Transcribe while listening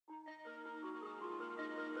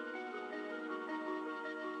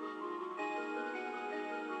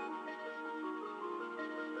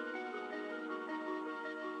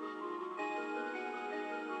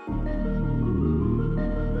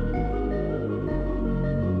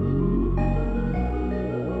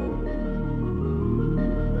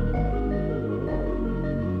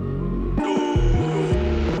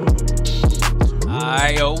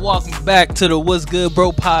back to the What's Good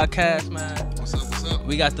Bro podcast, man. What's up, what's up?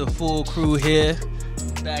 We got the full crew here,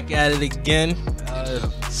 back at it again.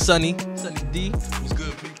 Sunny D. What's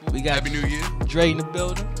good, people? We got Happy New Year. Dre in the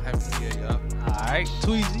building. Happy New Year, y'all. Alright,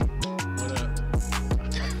 Tweezy. What up?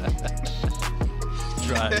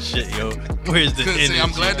 Dry as shit, yo. Where's the Say, energy?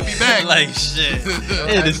 I'm glad to be back. Like, shit. It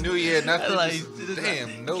Happy is, New Year, nothing. like,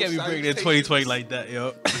 Damn, no. you can't be bringing in 2020 like that,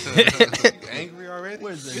 yo. Angry already?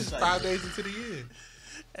 Where's the It's insight? 5 days into the year.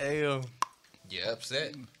 Hey, yo. Yeah,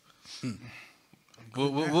 upset.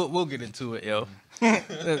 We'll get into it, yo.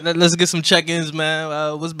 Let's get some check-ins,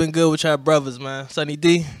 man. What's been good with y'all brothers, man? Sunny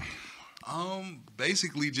D.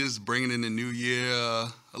 Basically just bringing in the new year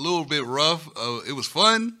a little bit rough. It was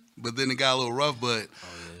fun, but then it got a little rough. But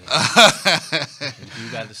You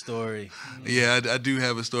got the story. yeah, I do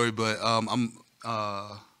have a story. But I'm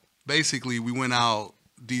basically we went out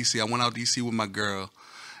DC. I went out DC with my girl,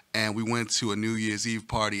 and we went to a New Year's Eve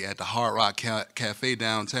party at the Hard Rock Cafe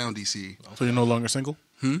downtown DC. So you're no longer single?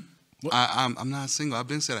 I'm not single. I've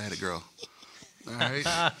been said I had a girl. All right.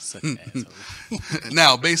 Such an asshole.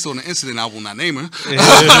 Now, based on the incident, I will not name her.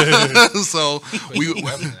 So we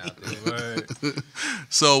went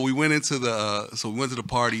into the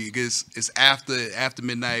party. It's after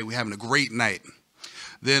midnight. We're having a great night.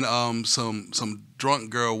 Then some drunk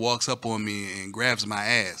girl walks up on me and grabs my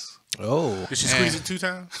ass. Oh. Did she squeeze it 2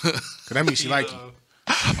 times? Cause that means she like you.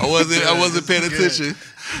 I wasn't paying attention.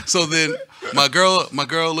 So then my girl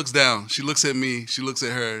looks down. She looks at me. She looks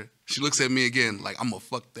at her. She looks at me again, like, I'm gonna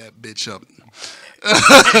fuck that bitch up.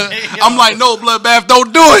 I'm like, no, bloodbath,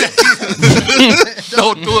 don't do it.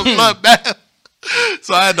 Don't do it, bloodbath.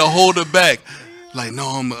 So I had to hold her back. Like, no,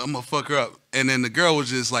 I'm gonna fuck her up. And then the girl was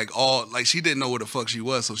just like she didn't know where the fuck she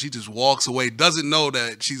was, so she just walks away, doesn't know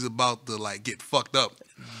that she's about to like get fucked up.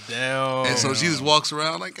 Damn. And so she just walks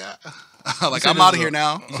around like, like I'm out of here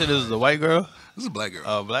now. You said this was a white girl? This is a black girl.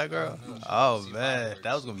 Oh, black girl? Oh, man.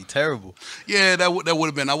 That was going to be terrible. Yeah, that would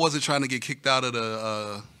have been. I wasn't trying to get kicked out of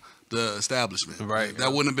the establishment. Right.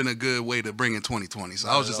 That wouldn't have been a good way to bring in 2020. So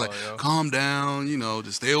I was just like, calm down,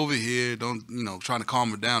 just stay over here. Don't, trying to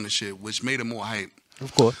calm her down and shit, which made it more hype.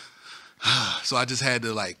 Of course. So I just had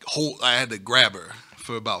to I had to grab her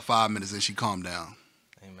for about 5 minutes and she calmed down.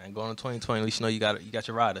 Hey, man, going to 2020, at least you know you got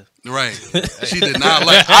your rider. Right. She did not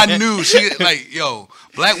I knew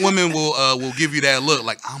black women will give you that look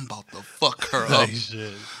like I'm about to fuck her up.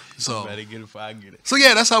 Shit. So Better get it before I get it. So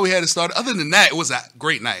yeah, that's how we had it started. Other than that, it was a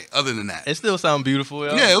great night. Other than that. It still sounds beautiful,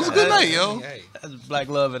 yo. Yeah, it was a good night, yo. Hey, That's black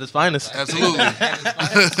love at its finest. Absolutely.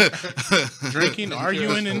 Drinking,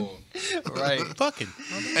 arguing, and Right. fucking.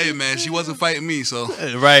 Hey man, she wasn't fighting me, so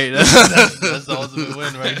Right. That's the ultimate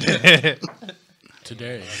win right there.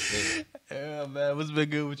 Today. Yeah, man. What's been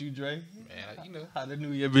good with you, Dre? man, How the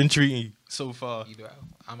new year been treating you so far?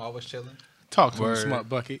 I'm always chilling. Talk to me, Word. smart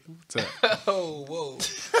bucket. What's up? Oh, whoa.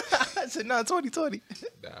 I said, nah, 2020.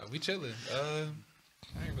 Nah, we chilling. I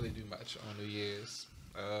ain't really do much on New Year's.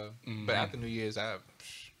 But after New Year's, I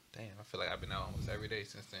feel like I've been out almost every day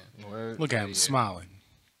since then. Word. Look at him Yeah. smiling.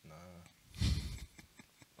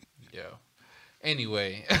 Yo.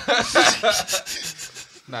 Anyway.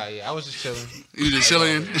 Nah, yeah, I was just chilling. you just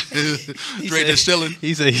chilling. Dre just chilling.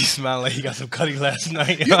 He said he smiled like he got some cutty last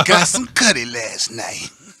night. You got some cutty last night.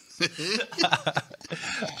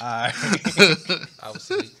 Alright. I was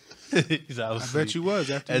asleep. He's out I asleep. bet you was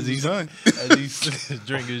after As you he's was done. As he's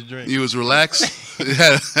drink his drink. You was relaxed.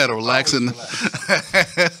 had a relaxing.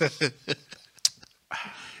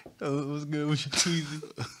 Oh, it was good with you, Tweezy.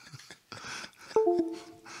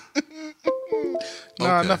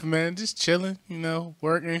 Nah, Okay. nothing, man. Just chilling,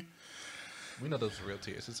 working. We know those are real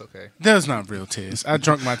tears. It's okay. That's not real tears. I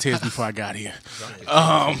drunk my tears before I got here.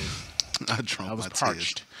 I drunk I was my tears.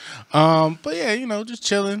 parched. But yeah, just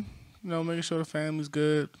chilling. Making sure the family's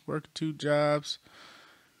good. Working 2 jobs.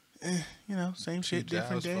 Same shit,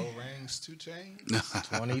 different Jobs, day. 4 rings, 2 chains.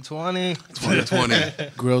 2020. 2020.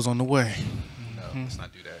 Grill's on the way. No, let's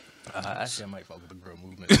not do that. I shit might fuck with the grill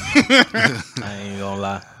movement. I ain't gonna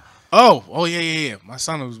lie. Oh yeah. My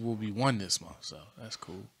son will be 1 this month, so that's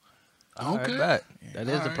cool. Okay. That is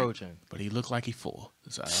All right. approaching. But he looked like he 4.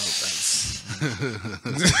 So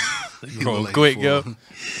Growing like quick, 4. yo. that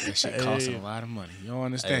shit costing a lot of money. You don't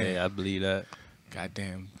understand? Hey, I believe that.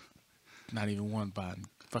 Goddamn, not even one by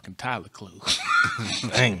fucking Tyler clothes.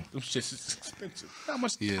 Dang. Them shits is expensive. How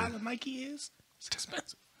much Yeah. Tyler Nike is? It's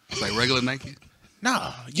expensive. It's like regular Nike.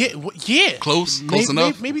 Nah, yeah. Close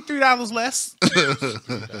enough. Maybe $3 less.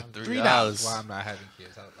 $3. Why I'm not having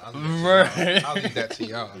kids. I'll leave that to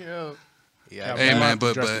y'all. Yeah. Hey man,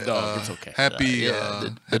 but Dress the dog. It's okay. happy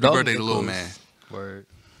the happy dog birthday is to cool. little man. Word.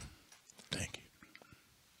 Thank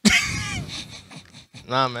you.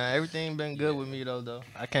 Nah, man, everything been good with me though.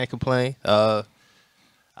 I can't complain.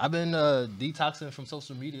 I've been detoxing from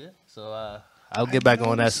social media, so I'll get back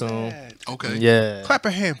on that soon. Okay. Yeah. Clap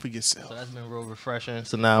a hand for So yourself. that's been real refreshing.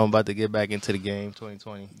 So now I'm about to get back into the game,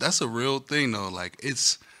 2020. That's a real thing though. Like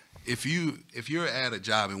it's if you're at a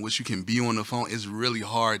job in which you can be on the phone, it's really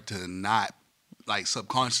hard to not like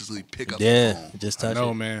subconsciously pick up the phone. Just touch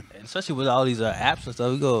No, it. man. And especially with all these apps and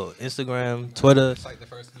stuff, we go Instagram, Twitter. It's like the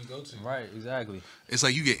first thing you go to. Right, exactly. It's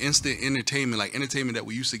like you get instant entertainment, like entertainment that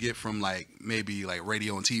we used to get from like maybe like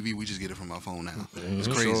radio and TV. We just get it from our phone now. It's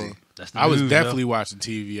crazy. Sure. That's the I was news, definitely watching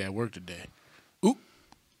TV at work today. Oop.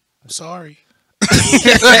 Sorry.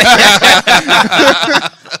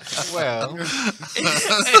 Well, yo.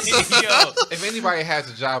 if anybody has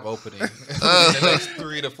a job opening in the next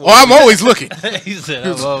 3 to 4 Oh, I'm always looking. He said,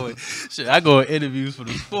 I'm always. Shit, I go on interviews for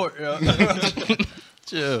the sport, yo.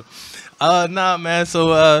 Chill. Nah, man.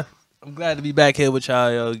 So, I'm glad to be back here with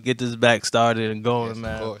y'all, yo. Get this back started and going, Yes,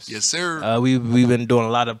 man. of course. Yes, sir. We've been doing a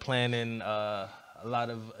lot of planning, a lot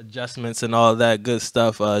of adjustments and all that good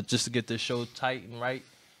stuff, just to get this show tight and right.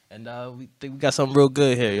 And we think we got something real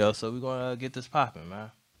good here, yo. So we're gonna get this popping,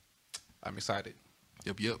 man. I'm excited.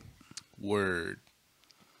 Yep. Word.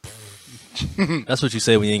 That's what you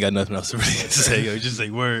say when you ain't got nothing else to really say, yo. You just say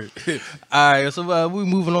word. All right, so we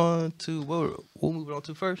moving on to what we're moving on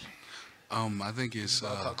to first. I think it's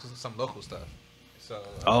I'll talk to some local stuff. So,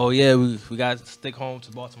 Oh yeah, we got to stick home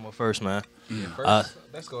to Baltimore first, man. first,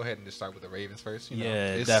 let's go ahead and just start with the Ravens first. You know,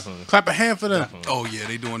 Yeah, it's- definitely. Clap a hand for them. Definitely. oh yeah,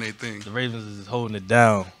 they doing their thing. The Ravens is holding it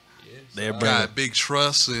down. Yeah, They're so, bringing Got Big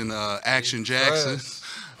Trust and Action Jackson.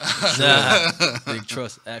 trust. Big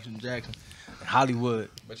Trust, Action Jackson, Hollywood.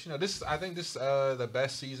 But you know, I think this the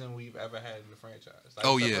best season we've ever had in the franchise. Like,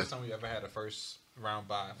 Oh, it's the yeah. first time we've ever had a first round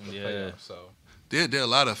bye for the Yeah. playoffs. So There are a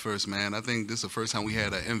lot of firsts, man. I think this is the first time we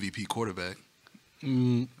had an MVP quarterback,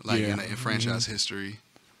 like Yeah. in franchise history.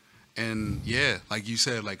 And yeah, like you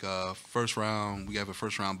said, like first round, we have a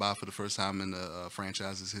first round bye for the first time in the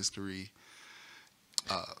franchise's history.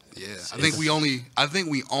 Yeah, I think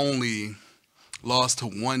we only lost to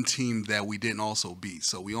one team that we didn't also beat.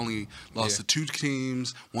 So we only lost to two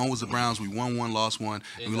teams. One was the Browns. We won one, lost one,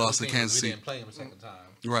 and we lost to Kansas We City. didn't play him a second time.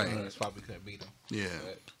 Right. So that's why we couldn't beat them. Yeah.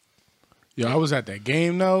 Yo, I was at that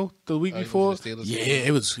game though the week Oh, you before. was at the Steelers Yeah, game?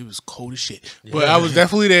 it was cold as shit. But I was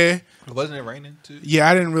definitely there. Wasn't it raining too? Yeah,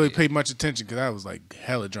 I didn't really pay much attention because I was like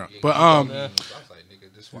hella drunk. But I was like,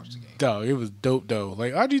 nigga, just watch the game. dog, it was dope though.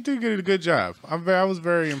 Like, RG3 did a good job. I was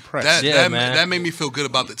very impressed. Yeah, man. That made me feel good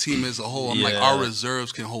about the team as a whole. I'm like, Yeah. our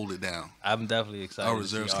reserves can hold it down. I'm definitely excited Our to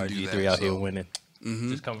see reserves can do RG3 that, out here so- winning.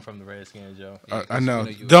 Mhm. Just coming from the Redskins, yo. I know.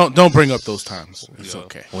 you Don't bring up those times. It's Yo,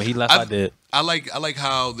 okay. When he left, I did. I like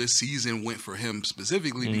how this season went for him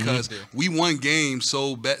specifically Mm-hmm. because we won games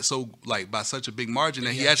so like by such a big margin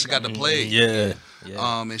that he actually got to play. Yeah.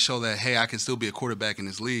 Yeah. And show that hey, I can still be a quarterback in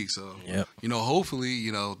this league. So Yep. hopefully,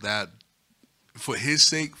 that for his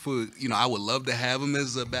sake, I would love to have him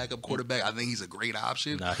as a backup quarterback. I think he's a great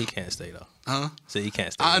option. Nah, he can't stay though. Huh? So he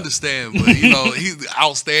can't stay. I though. understand, but he's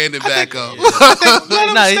outstanding backup. Let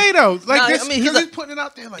him Nah, stay though. Like nah, this, I mean, he's he's a- putting it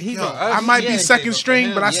out there. Like, he's yo, a- I might yeah, be second but string,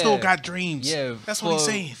 for but I him, still yeah. got dreams. Yeah, That's what he's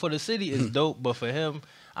saying. For the city, it's dope, but for him,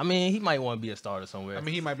 I mean, he might want to be a starter somewhere. I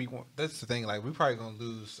mean, he might be one. That's the thing. Like, we're probably gonna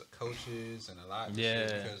lose coaches and a lot. This year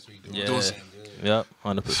Yeah. because we Yeah. doing so good. Yep,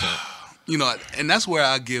 100%. And that's where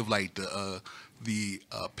I give like the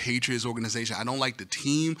Patriots organization. I don't like the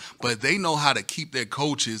team, but they know how to keep their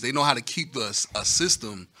coaches. They know how to keep a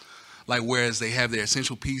system, like whereas they have their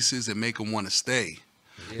essential pieces and make them want to stay.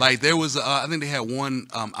 Like there was, I think they had one.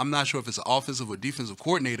 I'm not sure if it's an offensive or defensive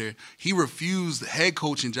coordinator. He refused head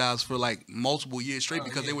coaching jobs for like multiple years straight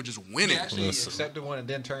because they were just He winning. actually accepted one and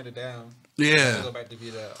then turned it down. Yeah. To go back to be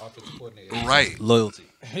the offensive coordinator. Right. Loyalty.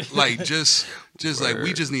 Like just like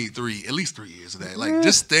we just need at least 3 years of that. Like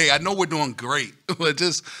just stay. I know we're doing great, but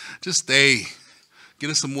just stay. Get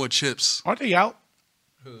us some more chips. Aren't they out?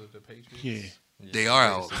 Who, the Patriots? Yeah. They are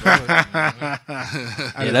out.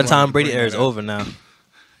 Yeah, that Tom Brady era is over now.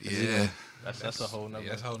 Yeah. That's a whole nother. Yeah,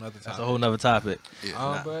 that's a whole nother time. That's a whole nother topic.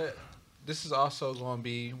 Yeah. But this is also going to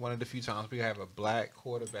be one of the few times we have a black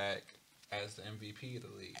quarterback as the MVP of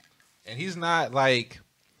the league. And he's not like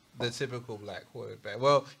the typical black quarterback.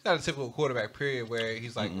 Well, he's not a typical quarterback, period, where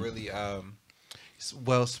he's like really he's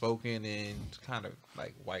well-spoken and kind of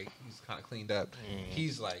like white. He's kind of cleaned up.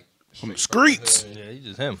 He's like From the straight streets. brotherhood, Yeah, he's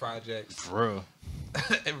just him. projects, Bro.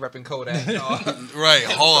 and repping Kodak. And all. Right.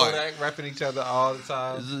 Hard. Kodak repping each other all the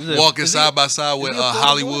time. Walking side by side with he a Florida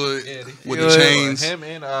Hollywood Yeah, with Yeah. the chains. Him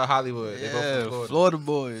and Hollywood. They both Yeah, from Florida. Florida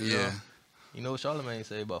boys. Yeah. You know what Charlamagne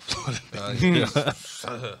say about Florida?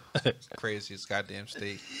 Craziest goddamn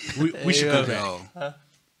state. We should go back. Yo,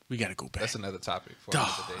 We gotta go back. That's another topic for Duh,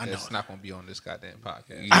 another I day. know That's not going to be on this goddamn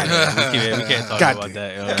podcast. We can't talk God about damn.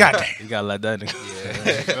 that. Yo. God damn. You gotta let that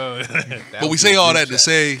nigga. but we say all that to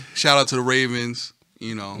say shout out to the Ravens.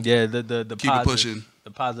 You know, Yeah, the keep it positive, pushing.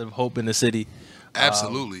 the positive hope in the city.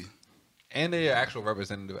 Absolutely. And they're actual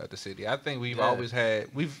representative of the city. I think we've Yeah. always had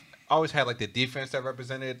like the defense that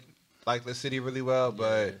represented like the city really well,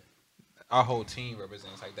 but our whole team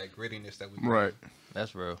represents like that grittiness that we bring. Right.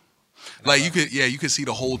 That's real. Like you could see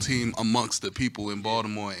the whole team amongst the people in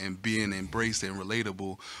Baltimore and being embraced and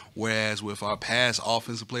relatable. Whereas with our past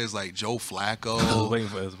offensive players like Joe I was Flacco, waiting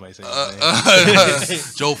for somebody to say his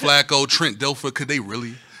name. Joe Flacco, Trent Dilfer, could they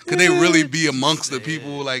really be amongst the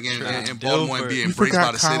people like in Baltimore and be We embraced by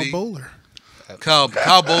forgot the Kyle city? Bowler. Kyle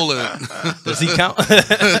Bowler, Does he count?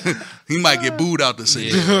 he might get booed out the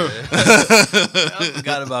city. I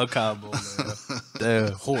forgot about Cabo, man.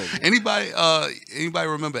 Damn. Horrible. Anybody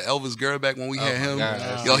remember Elvis Gerback when we had him?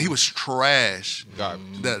 God. Yo, he was trash.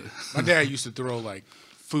 Garbage. That My dad used to throw like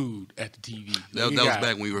food at the TV. that was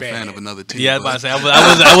back when we were a fan of another team. Yeah, I was about but-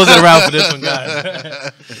 to say I wasn't around for this one,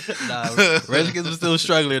 guys. Nah, Redskins were still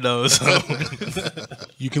struggling though. So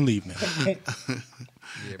You can leave now.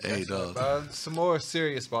 Hey, dog. Some more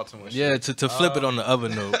serious Baltimore shit. yeah, to flip it on the other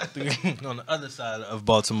note, on the other side of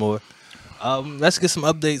Baltimore, let's get some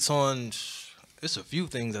updates on. It's a few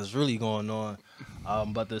things that's really going on,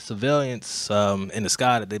 but the surveillance in the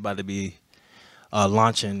sky that they about to be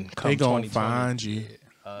launching. Come They gonna 2020. find you.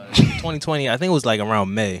 2020, I think it was like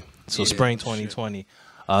around May, so Yeah, spring 2020.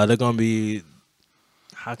 They're gonna be.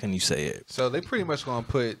 How can you say it? So they pretty much going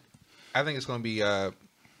to put, I think it's going to be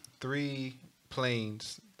 3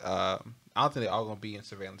 planes. I don't think they're all going to be in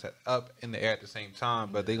surveillance up in the air at the same time,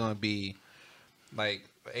 but they're going to be like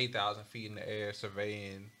 8,000 feet in the air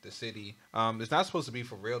surveying the city. It's not supposed to be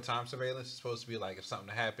for real time surveillance. It's supposed to be like if something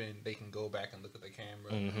happened, they can go back and look at the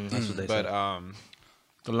camera. That's what they But said.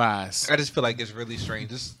 The lies. I just feel like it's really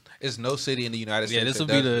strange. There's no city in the United States. Yeah, this will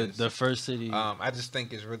that be does the this. first city. I just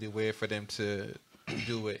think it's really weird for them to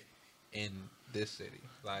do it in this city.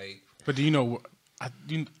 Like, But do you know?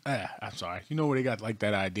 I'm sorry. You know where they got like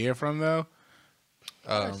that idea from though?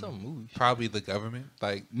 some movie. probably the government,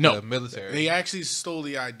 like No, the military. They actually stole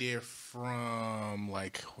the idea from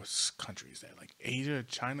like what country is that? Like Asia,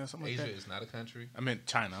 China, something Asia like that. is not a country. I meant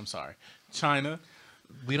China. I'm sorry, China.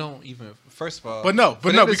 We don't even. First of all, But no,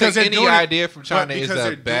 for them to because take they're any doing it- idea from but China is because a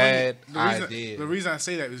they're doing bad it- idea. The reason I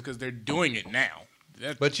say that is because they're doing it now.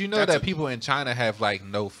 But you know That's that a- people in China have like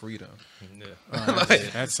no freedom.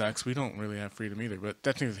 that sucks. We don't really have freedom either. But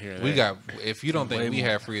that's neither here. nor We there. got. If you don't think Way we more.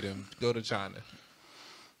 have freedom, go to China.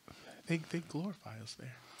 They glorify us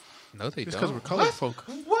there. No, they It's don't. because we're colored folk.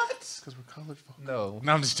 What? Because we're colored folk. No.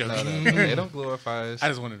 No, I'm just No, joking. no, they don't glorify us. I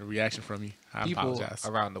just wanted a reaction from you. I People apologize.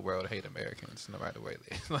 around the world hate Americans, no matter where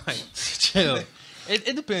they like. Chill.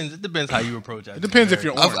 It depends. It depends how you approach it. It depends if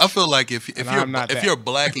you're orange. I feel like if And I'm not that. you're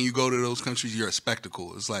black and you go to those countries, you're a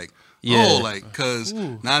spectacle. It's like Yeah. oh, like because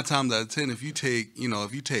 9 times out of 10, if you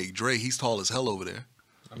take Dre, he's tall as hell over there.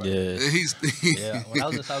 Yeah. He's Yeah, when I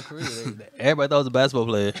was in South Korea, everybody thought I was a basketball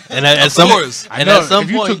player, and at some course. and I know, at some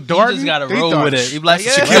if you point, took you Darden, just gotta they roll thought with it. You be like,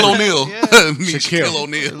 yeah, Shaquille O'Neal. Me, Shaquille. Shaquille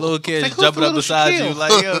O'Neal. little kids Like, who's jumping the up little beside you, Shaquille?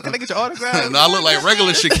 like, yo, can I get your autograph? No, I look like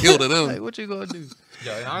regular Shaquille to them. Like, what you gonna do?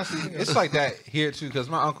 Yo, and honestly, it's like that here too. Because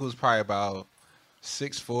my uncle was probably about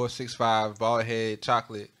 6'4", 6'5", bald head,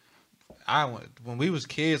 chocolate. When we was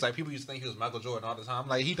kids, like people used to think he was Michael Jordan all the time.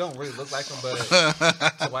 Like he don't really look like him, but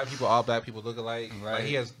to white people, all black people look alike. Right. Like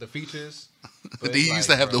he has the features. But He used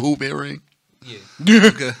to have the hoop earring. Yeah,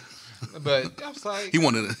 Okay. but I was like, He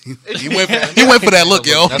wanted he went for that look,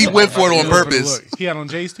 yo. That's He what went for it on I'm purpose. Look, he had on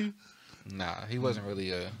J's too. nah, he wasn't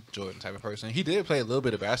really a Jordan type of person. He did play a little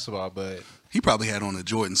bit of basketball, but He probably had on a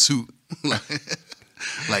Jordan suit.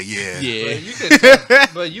 Like yeah. but you could, tell,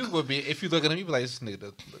 but you would be if you look at him, you'd be like, this nigga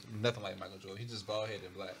look nothing like Michael Jordan. He's just bald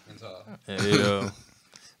headed, black, and tall. Yeah.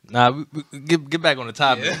 Nah, get back on the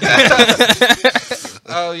topic.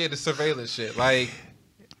 Oh yeah, the surveillance shit. Like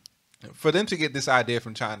for them to get this idea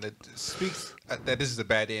from China speaks that this is a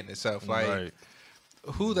bad idea in itself. Like Right.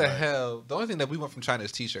 who the hell? The only thing that we want from China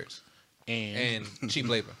is t-shirts And and cheap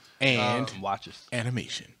labor. and Watches.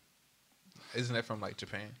 animation. Isn't that from like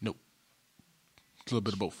Japan? Nope. It's a little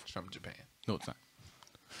bit of both. It's from Japan. No, it's not.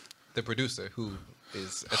 The producer, who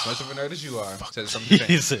is as much of a nerd as you are, says from Japan.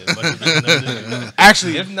 He said, but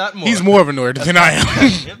Actually, if not more, he's more of a nerd than I am.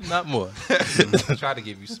 If not more. Try to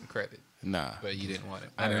give you some credit, Nah, but you didn't want it.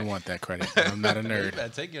 I didn't want that credit. I'm not a You nerd.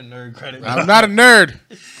 better take your nerd credit. I'm not a nerd.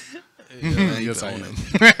 Yeah, you Yes, I own am.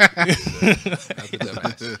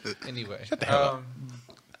 it. Anyway, the hell up.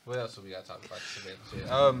 what else do we got to talk about?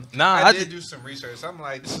 Today? Nah, I I did ju- do some research. I'm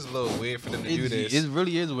like, this is a little weird for them to do this. It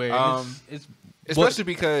really is weird. It's Especially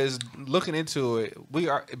because looking into it,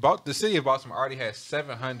 the city of Baltimore already has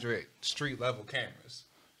 700 street level cameras,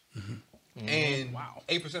 and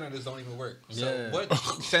 8% of this don't even work. So Yeah. what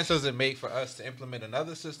sense does it make for us to implement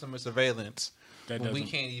another system of surveillance That when we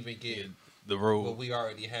doesn't- can't even get the what rule, we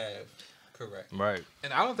already have correct? right?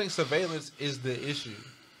 And I don't think surveillance is the issue.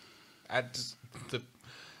 I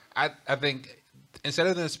think instead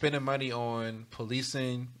of them spending money on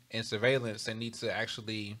policing and surveillance, they need to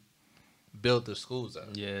actually build the schools up.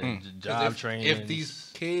 Yeah, 'Cause job training. If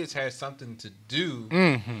these kids had something to do,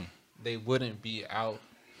 they wouldn't be out.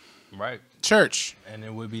 right, Church. and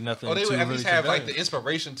it would be nothing. Or they would too at least really have like the surveillance.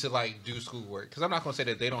 inspiration to like do schoolwork. Because I'm not going to say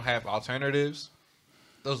that they don't have alternatives.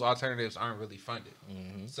 Those alternatives aren't really funded.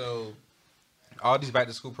 So all these back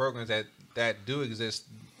to school programs that do exist,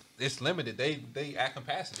 it's limited. They at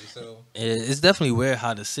capacity. So It's definitely weird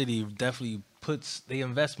how the city they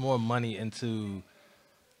invest more money into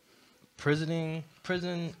prison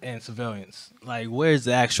and surveillance. Like, where's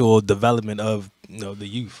the actual development of the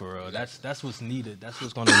youth for real? That's what's needed. That's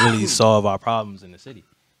what's going to really solve our problems in the city.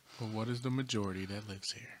 But what is the majority that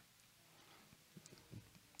lives here?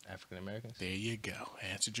 African Americans. There you go.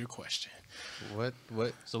 Answered your question. what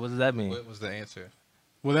So what does that mean? what was the answer?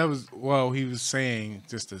 Well, he was saying,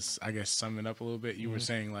 just to, I guess, sum it up a little bit, you were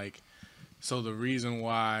saying, like, so the reason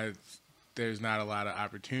why there's not a lot of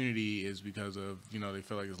opportunity is because of, they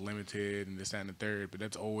feel like it's limited and this, that, and the third, but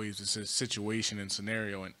that's always a situation and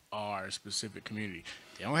scenario in our specific community.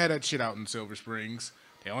 They don't have that shit out in Silver Springs.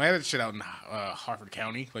 They don't have that shit out in Harford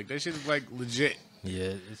County. Like, that shit is, like, legit.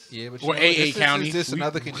 Yeah, But Or AA County. Is this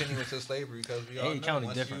another continuance of slavery? Because we all AA know County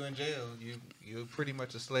once different. you're in jail, you're pretty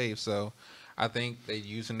much a slave. So I think they're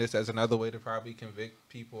using this as another way to probably convict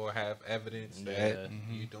people or have evidence that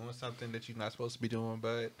you're doing something that you're not supposed to be doing.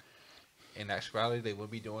 But in actuality, they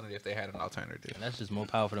would be doing it if they had an alternative. and that's just more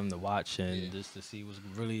power for them to watch and just to see what's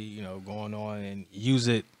really going on and use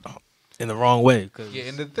it in the wrong way. Yeah,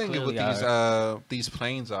 and the thing with these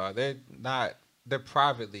planes they're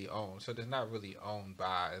privately owned, so they're not really owned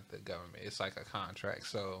by the government. It's like a contract.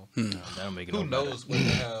 So that'll make it who no better. knows what the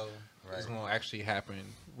hell is going to actually happen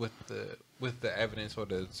with the evidence or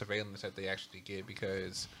the surveillance that they actually get,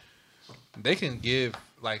 because they can give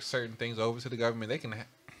like certain things over to the government. They can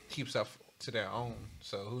keep stuff to their own.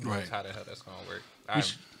 So who knows Right. how the hell that's going to work. I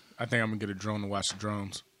think I'm going to get a drone to watch the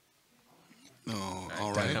drones. Oh,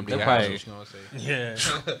 all Come right. to They're your house, probably- what you gonna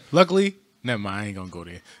say? Yeah. Luckily, never mind. I ain't going to go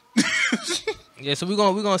there. Yeah, so we're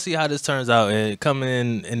gonna see how this turns out.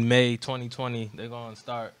 Coming in May 2020, they're gonna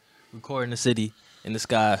start recording the city in the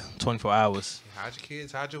sky 24 hours. How'd your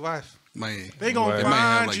kids? How'd your wife? They gonna it might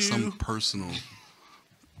have find like you.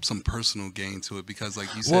 some personal gain to it, because like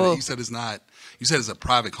you Well- said it's a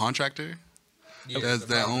private contractor. That's the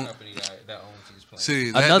their private own- company that owns these planes. See,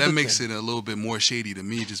 Another that makes thing- it a little bit more shady to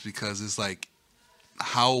me, just because it's like,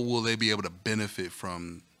 how will they be able to benefit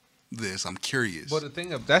from this? I'm curious. Well,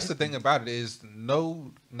 that's the thing about it is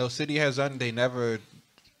no city has done. They never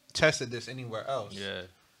tested this anywhere else. Yeah.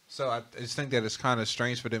 So I just think that it's kind of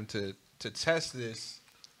strange for them to test this.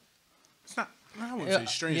 It's not. I wouldn't Yeah, say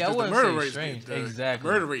strange. yeah, I 'cause wouldn't the murder say rate strange. the Exactly.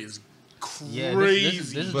 murder rate is crazy. Yeah,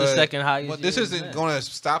 this is the second highest. Well, this year isn't it's going to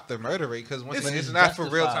stop the murder rate, because It's it's not for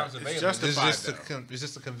justified. real time It's surveillance. justified, It's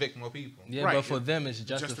just to convict more people. been. Yeah, Right, but for it- them it's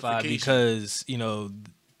justified justification. because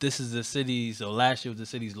this is the city's. So last year was the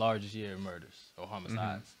city's largest year in murders or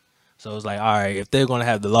homicides. So it's like, all right, if they're gonna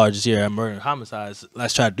have the largest year in murder and homicides,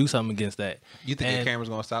 let's try to do something against that. You think the And- camera's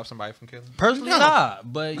going to stop somebody from killing? Personally, No.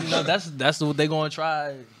 not. But that's what they're gonna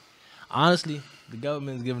try. Honestly, the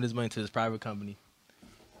government's giving this money to this private company.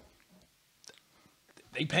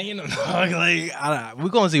 They paying them. We're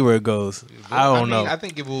gonna see where it goes. I don't know. I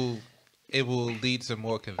think it will lead to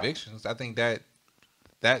more convictions. I think that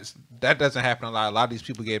doesn't happen a lot. A lot of these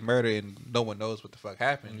people get murdered and no one knows what the fuck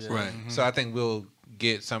happened. Yeah. Right. So I think we'll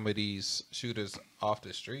get some of these shooters off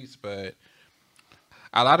the streets, but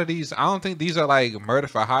a lot of these, I don't think these are like murder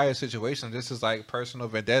for hire situations. This is like personal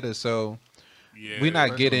vendettas. So we're not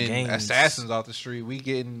personal getting gains. assassins off the street. We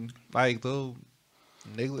getting like little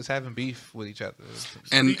niggas having beef with each other.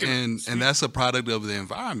 and Speaking- that's a product of the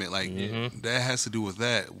environment. Like Mm-hmm. that has to do with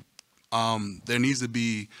that. There needs to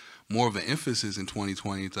be more of an emphasis in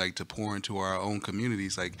 2020, like to pour into our own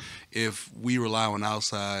communities. Like if we rely on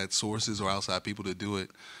outside sources or outside people to do it,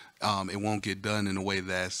 it won't get done in a way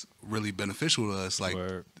that's really beneficial to us. Like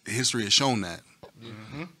Word. history has shown that.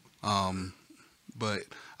 But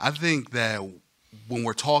I think that when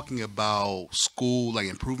we're talking about school, like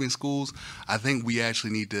improving schools, I think we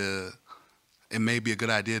actually need to. It may be a good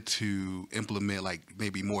idea to implement like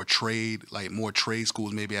maybe more trade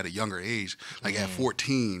schools maybe at a younger age, like at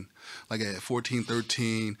 14, like at 14,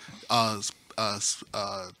 13,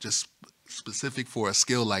 just specific for a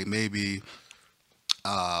skill like maybe,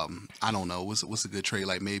 I don't know, what's a good trade,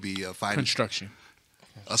 like maybe Construction.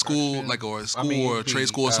 a school like or a school or a trade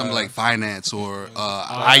school or something like finance or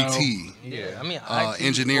IT. Yeah, I mean, IT,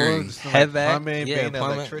 engineering. HVAC, plumbing, being an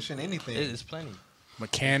plumbing. electrician, anything. It's plenty.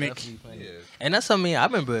 Mechanic. Definitely plenty. Yeah. And that's something I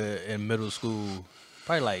remember in middle school,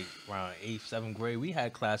 probably like around 8th, 7th grade. We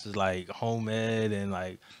had classes like home ed and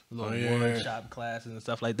like little wood shop classes and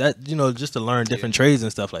stuff like that. You know, just to learn different trades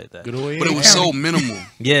and stuff like that. Good old But it was so minimal.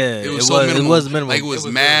 Yeah, It was so minimal. It was minimal. Like it was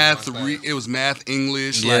math. It was math,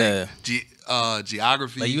 English, Yeah. like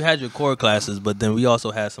geography. Like you had your core classes, but then we also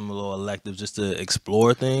had some little electives just to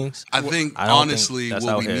explore things. I think I don't honestly, think that's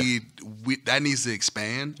what out we here. need that needs to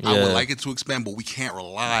expand. I Yeah. would like it to expand, but we can't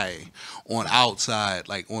rely on outside,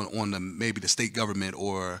 like on the maybe the state government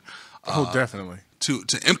or Oh, definitely. to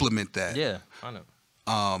implement that. Yeah, I know.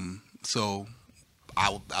 So I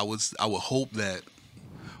would hope that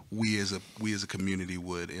we as a community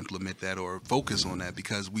would implement that or focus on that,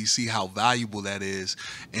 because we see how valuable that is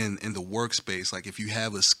in the workspace. Like if you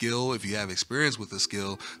have a skill, if you have experience with a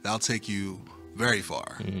skill, that'll take you very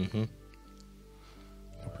far. Mm-hmm.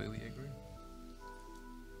 Completely agree.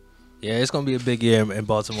 Yeah, it's gonna be a big year in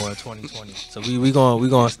Baltimore in 2020. So we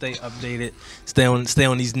gonna stay updated, stay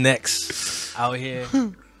on these necks out here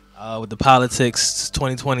with the politics. It's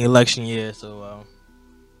 2020 election year, so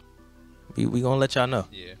we gonna let y'all know.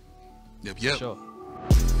 Yeah. Yep. Sure.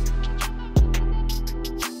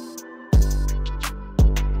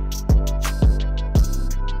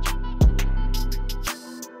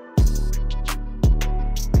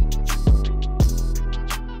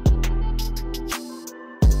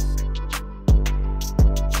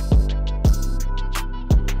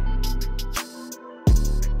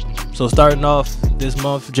 So starting off this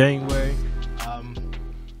month, January,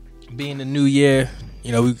 being the new year,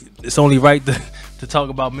 you know, it's only right to talk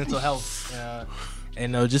about mental health,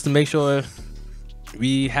 and just to make sure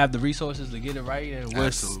we have the resources to get it right, and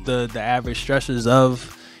what's the average stressors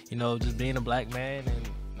of, you know, just being a black man, and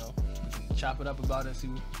you know, chop it up about it, see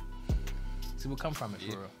what come from it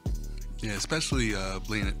for real. Yeah, especially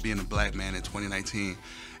being a black man in 2019,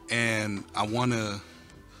 and I want to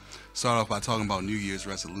start off by talking about New Year's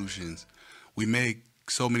resolutions. We make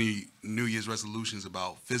so many New Year's resolutions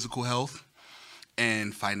about physical health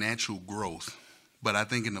and financial growth. But I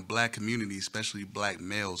think in the black community, especially black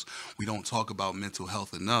males, we don't talk about mental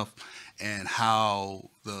health enough, and how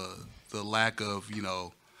the lack of, you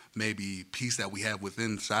know, maybe peace that we have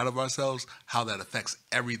within inside of ourselves, how that affects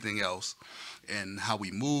everything else, and how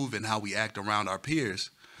we move and how we act around our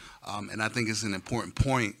peers. And I think it's an important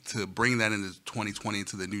point to bring that into 2020,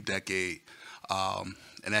 into the new decade,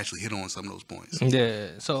 and actually hit on some of those points. Yeah,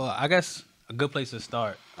 so I guess a good place to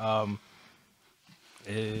start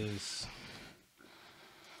is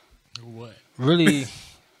What? really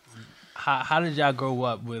how did y'all grow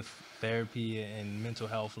up with therapy and mental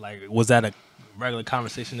health? Like, was that a regular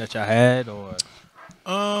conversation that y'all had, or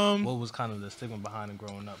what was kind of the stigma behind it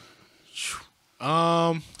growing up?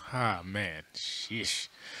 Man, sheesh.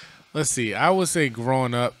 Let's see. I would say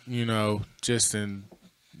growing up, you know, just in,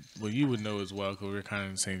 well, you would know as well because we're kind of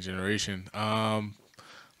in the same generation.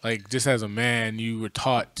 Like, just as a man, you were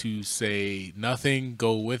taught to say nothing,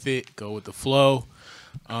 go with it, go with the flow.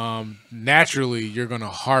 Naturally, you're going to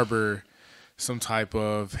harbor some type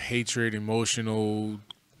of hatred, emotional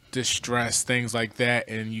distress, things like that,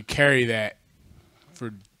 and you carry that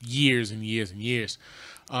for years and years and years.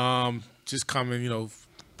 Just coming, you know,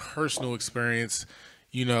 personal experience.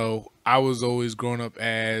 You know, I was always growing up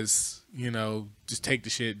as, you know, just take the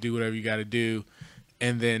shit, do whatever you got to do.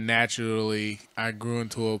 And then naturally, I grew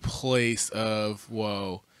into a place of,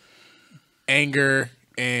 anger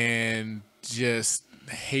and just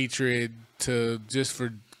hatred to just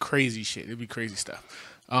for crazy shit. It'd be crazy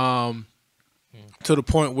stuff. To the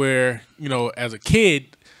point where, you know, as a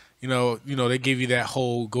kid, you know, they give you that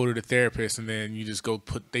whole go to the therapist, and then you just go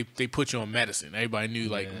they put you on medicine. Everybody knew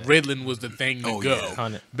like Ritalin was the thing to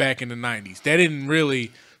go back in the 90s. That didn't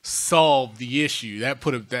really solve the issue. That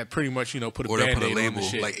pretty much, you know, put a Band-Aid on the label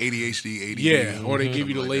shit. like ADHD, ADD. Yeah, or they give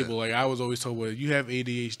you the like label. Like I was always told, well, you have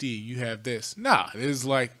ADHD, you have this. Nah, it's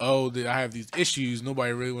like, I have these issues.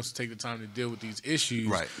 Nobody really wants to take the time to deal with these issues.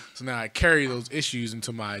 Right. So now I carry those issues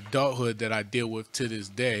into my adulthood that I deal with to this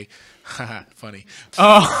day. Funny.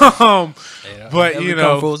 But you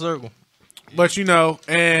know, full circle. But you know,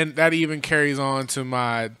 and that even carries on to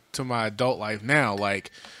my adult life now.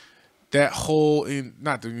 Like that whole,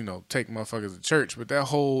 not to take motherfuckers to church, but that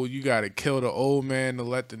whole you got to kill the old man to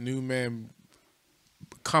let the new man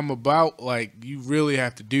come about. Like you really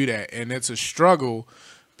have to do that, and it's a struggle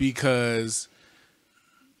because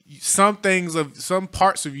some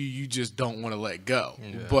parts of you just don't want to let go,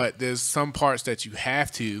 but there's some parts that you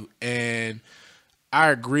have to. And I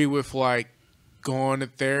agree with like going to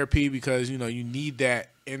therapy because you need that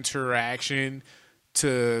interaction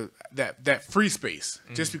to that free space.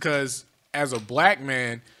 Just because as a black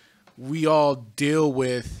man, we all deal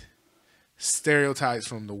with stereotypes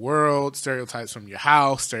from the world, stereotypes from your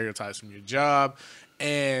house, stereotypes from your job,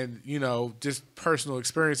 and just personal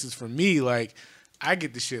experiences for me. Like I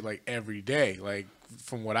get this shit like every day, like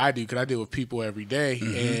from what I do, because I deal with people every day,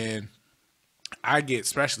 and I get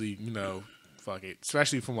especially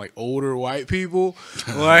especially from like older white people,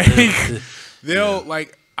 like they'll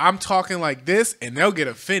like I'm talking like this and they'll get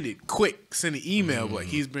offended quick, send an email like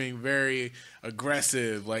he's being very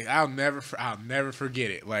aggressive. Like I'll never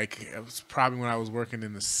forget it. Like it was probably when I was working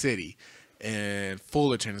in the city, and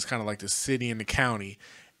Fullerton is kind of like the city and the county.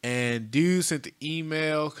 And dude sent the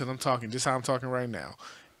email, because I'm talking just how I'm talking right now,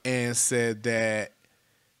 and said that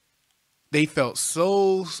they felt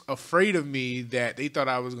so afraid of me that they thought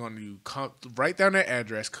I was going to come write down their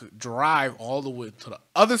address, drive all the way to the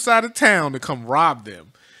other side of town to come rob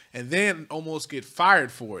them, and then almost get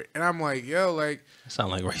fired for it. And I'm like, yo, like... Sound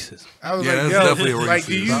like racism. I was Yeah, like, that's yo, definitely like, racist.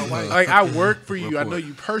 do you... Like, I work for you. I know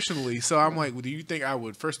you personally. So I'm like, well, do you think I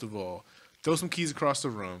would, first of all, throw some keys across the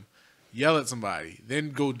room, yell at somebody,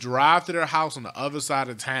 then go drive to their house on the other side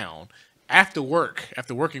of town after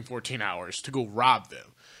working 14 hours to go rob them?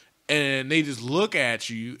 And they just look at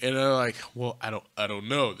you and they're like, well, I don't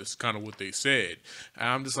know. This is kind of what they said. And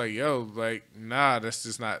I'm just like, yo, like, nah, that's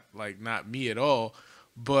just not me at all.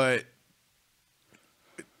 But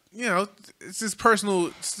it's just personal.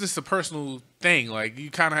 It's just a personal thing. Like you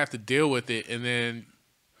kind of have to deal with it, and then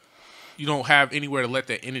you don't have anywhere to let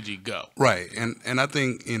that energy go. Right, and I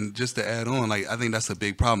think, and just to add on, like I think that's a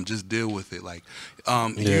big problem. Just deal with it. Like,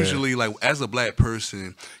 usually, like as a black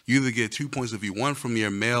person, you either get 2 points of view. One from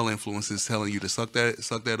your male influences telling you to suck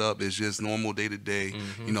that up. It's just normal day to day.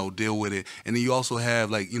 Deal with it. And then you also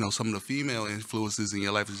have like some of the female influences in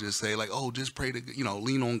your life is just say like, oh, just pray to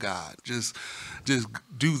lean on God. Just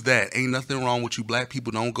do that. Ain't nothing wrong with you. Black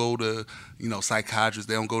people don't go to psychiatrists.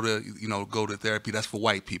 They don't go to therapy. That's for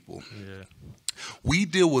white people. Yeah. We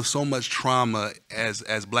deal with so much trauma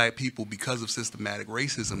as black people because of systematic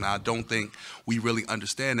racism. Now, I don't think we really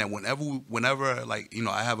understand that. Whenever like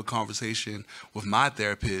I have a conversation with my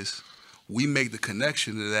therapist, we make the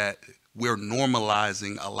connection to that. We're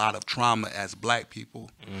normalizing a lot of trauma as black people.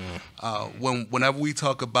 Whenever we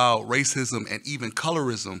talk about racism and even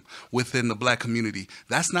colorism within the black community,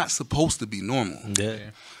 that's not supposed to be normal. Yeah.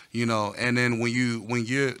 And then when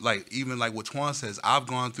you're like, even like what Twan says, I've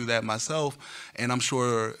gone through that myself, and I'm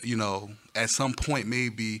sure, at some point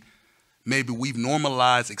maybe we've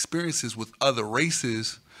normalized experiences with other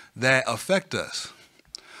races that affect us.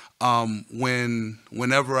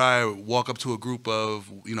 Whenever I walk up to a group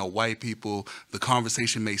of, white people, the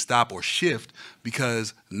conversation may stop or shift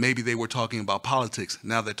because maybe they were talking about politics.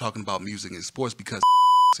 Now they're talking about music and sports because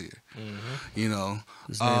here,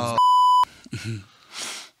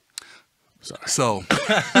 Sorry. So,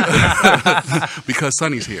 because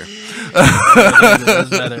Sonny's here. That's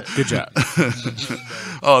better. Good job.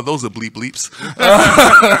 Oh, those are bleep bleeps.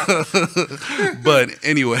 But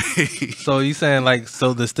anyway. So you saying like,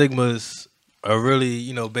 so the stigmas are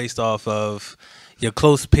really, based off of your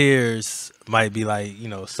close peers might be like,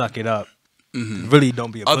 suck it up. Really don't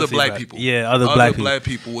be a Other pussy black about it. people. Yeah, other black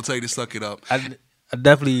people will tell you to suck it up. I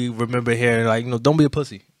definitely remember hearing like, don't be a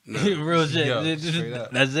pussy. No. Real shit. Yo, straight up.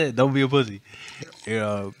 That's it. Don't be a pussy.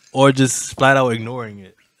 Or just flat out ignoring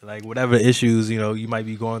it. Like whatever issues, you might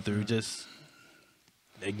be going through, just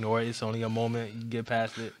ignore it. It's only a moment. You can get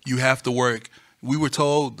past it. You have to work. We were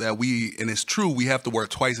told that and it's true, we have to work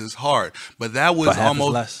twice as hard. But that was But half as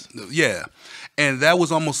almost less. Yeah. And that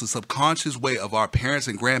was almost a subconscious way of our parents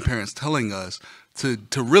and grandparents telling us to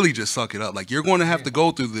really just suck it up. Like, you're going to have to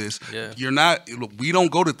go through this. Yeah. We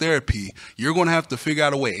don't go to therapy. You're going to have to figure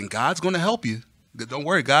out a way. And God's going to help you. Don't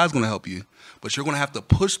worry, God's going to help you. But you're going to have to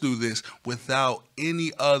push through this without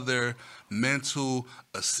any other mental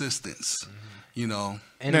assistance. And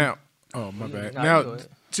Now, oh my bad. No, go Now, ahead.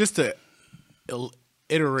 just to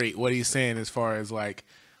iterate what he's saying as far as like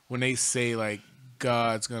when they say like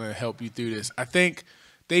God's gonna help you through this, I think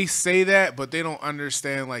they say that, but they don't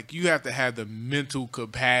understand. Like, you have to have the mental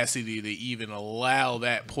capacity to even allow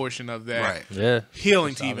that portion of that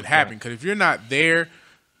healing to even happen. Because if you're not there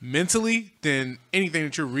mentally, then anything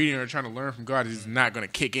that you're reading or trying to learn from God is not going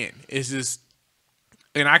to kick in. It's just,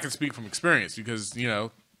 and I can speak from experience because, you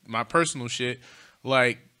know, my personal shit,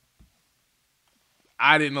 like,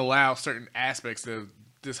 I didn't allow certain aspects of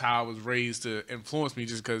this how I was raised to influence me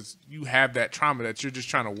just because you have that trauma that you're just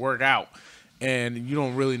trying to work out and you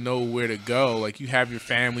don't really know where to go. Like, you have your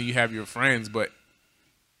family, you have your friends, but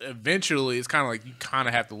eventually it's kind of like you kind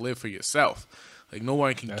of have to live for yourself. Like, no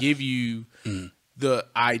one can give you the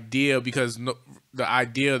idea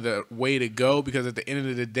the way to go, because at the end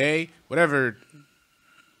of the day, whatever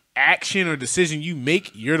action or decision you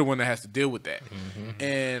make, you're the one that has to deal with that.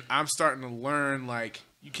 And I'm starting to learn, like,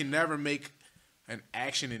 you can never make an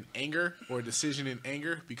action in anger or a decision in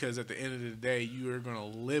anger, because at the end of the day, you are going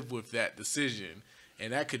to live with that decision,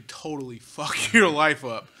 and that could totally fuck your life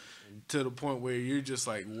up to the point where you're just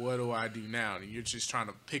like, what do I do now? And you're just trying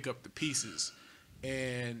to pick up the pieces.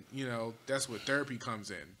 And, you know, that's where therapy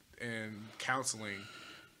comes in, and counseling,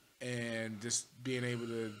 and just being able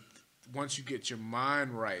to, once you get your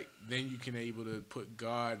mind right, then you can able to put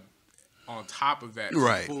God on top of that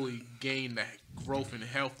to fully gain the growth and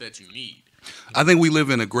health that you need. I think we live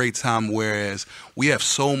in a great time, whereas we have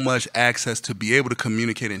so much access to be able to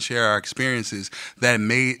communicate and share our experiences that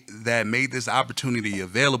made this opportunity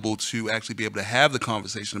available to actually be able to have the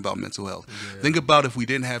conversation about mental health. Think about if we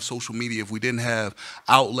didn't have social media, if we didn't have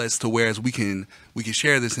outlets to whereas we can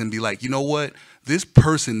share this and be like, you know what? This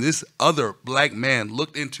person, this other black man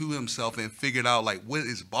looked into himself and figured out, like, what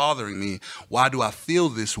is bothering me? Why do I feel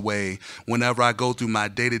this way whenever I go through my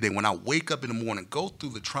day-to-day? When I wake up in the morning, go through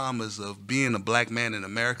the traumas of being a black man in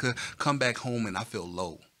America, come back home and I feel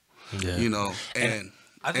low. You know, and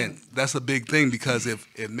that's a big thing, because if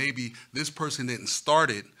maybe this person didn't start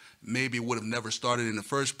it, maybe it would have never started in the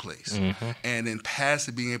first place. And in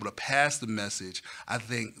being able to pass the message, I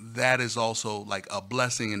think that is also like a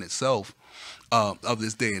blessing in itself. Of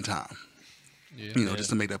this day and time, you know, just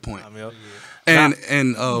to make that point. And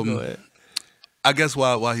I guess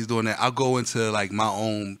while he's doing that, I'll go into like my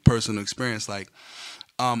own personal experience. Like,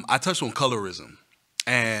 I touched on colorism,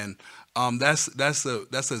 and that's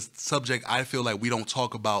a subject I feel like we don't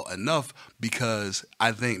talk about enough, because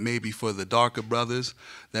I think maybe for the darker brothers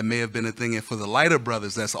that may have been a thing, and for the lighter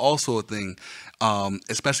brothers that's also a thing.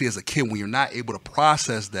 Especially as a kid, when you're not able to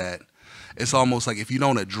process that, it's almost like if you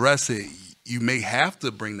don't address it, you may have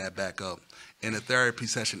to bring that back up in a therapy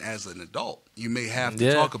session as an adult. You may have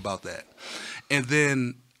to talk about that. And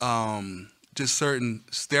then just certain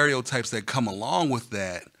stereotypes that come along with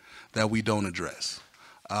that we don't address.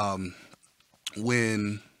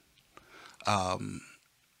 When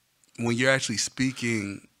you're actually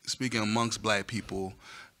speaking amongst black people,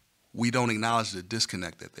 we don't acknowledge the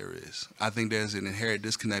disconnect that there is. I think there's an inherent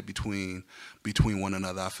disconnect between one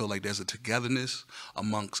another. I feel like there's a togetherness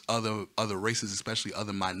amongst other races, especially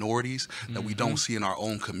other minorities, that we don't see in our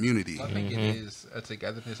own community. I think it is a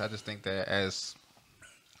togetherness. I just think that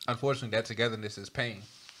unfortunately, that togetherness is pain.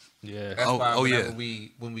 Yeah. That's why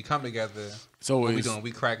when we come together, what we doing?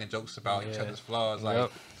 We cracking jokes about each other's flaws. Like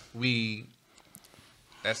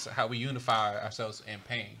that's how we unify ourselves in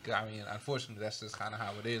pain. I mean, unfortunately, that's just kind of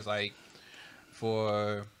how it is. Like,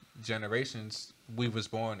 for generations, we was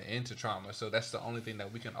born into trauma, so that's the only thing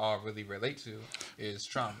that we can all really relate to is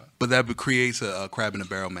trauma. But that creates a crab in a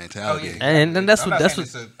barrel mentality. And that's what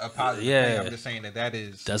it's a positive thing. I'm just saying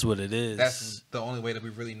that's what it is. That's the only way that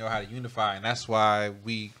we really know how to unify, and that's why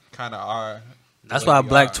we kind of are. That's why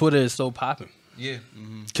Black Twitter is so popping. Yeah,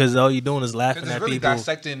 because all you're doing is laughing at really people,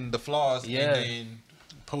 dissecting the flaws, and then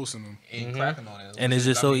posting them and cracking on it, and it's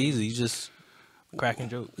just so easy. You just cracking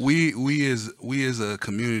jokes. We as a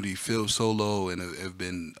community feel so low and have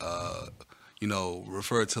been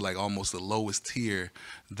referred to like almost the lowest tier,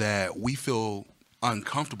 that we feel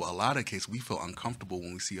uncomfortable. A lot of cases we feel uncomfortable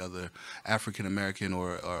when we see other African American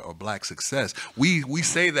or black success. We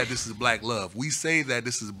say that this is black love. We say that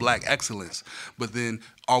this is black excellence. But then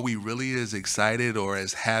are we really as excited or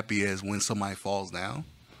as happy as when somebody falls down?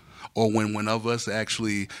 Or when one of us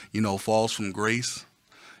actually, falls from grace,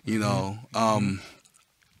 when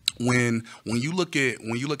you look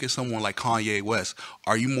at someone like Kanye West,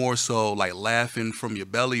 are you more so like laughing from your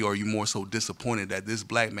belly, or are you more so disappointed that this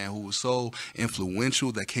black man who was so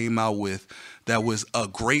influential, that was a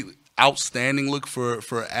great, outstanding look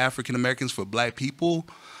for African Americans, for black people,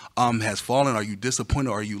 has fallen? Are you disappointed,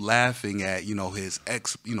 or are you laughing at his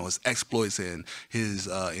exploits and his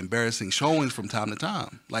embarrassing showings from time to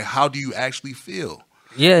time? Like, how do you actually feel?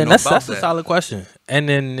 Yeah, and know, that's about a that. solid question. And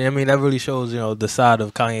then I mean that really shows the side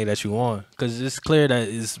of Kanye that you on, because it's clear that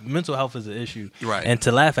his mental health is an issue. Right. And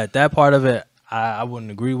to laugh at that part of it, I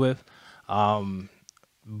wouldn't agree with.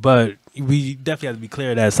 But we definitely have to be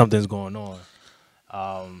clear that something's going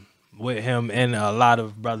on with him and a lot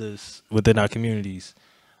of brothers within our communities.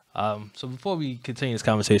 So before we continue this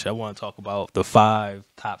conversation, I want to talk about the 5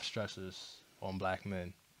 top stressors on black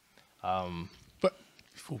men. But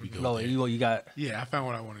before we go No, there, you got. yeah, I found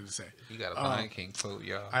what I wanted to say. You got a Lion King quote,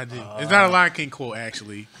 y'all. I do. It's not a Lion King quote,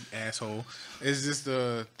 actually, asshole. It's just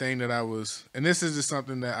the thing that I was, and this is just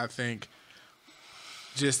something that I think,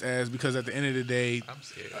 just as, because at the end of the day, I'm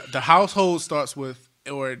scared. the household starts with,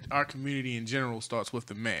 or our community in general starts with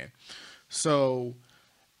the man. So,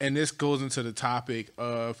 and this goes into the topic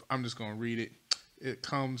of, I'm just going to read it.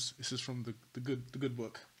 This is from the good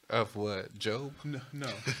book. Of what? Job? No.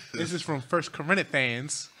 This is from First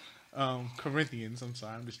Corinthians. Corinthians, I'm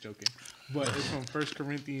sorry, I'm just joking. But it's from First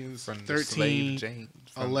Corinthians From the slave 13, James,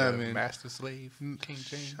 from 11. the master slave, King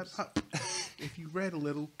James. Shut up. If you read a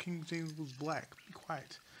little, King James was black. Be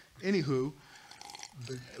quiet. Anywho,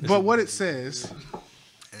 but what it says,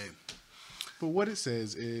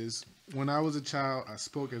 is, when I was a child, I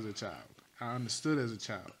spoke as a child. I understood as a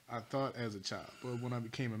child. I thought as a child. But when I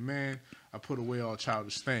became a man, I put away all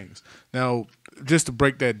childish things. Now, just to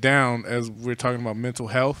break that down, as we're talking about mental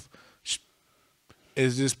health,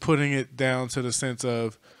 is just putting it down to the sense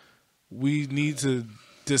of we need to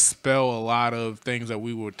dispel a lot of things that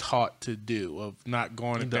we were taught to do, of not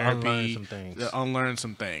going to therapy, unlearn some things. to unlearn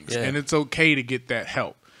some things. Yeah. And it's okay to get that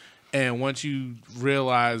help. And once you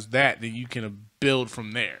realize that, then you can build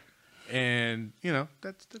from there. And,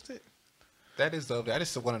 that's it. That is dope. I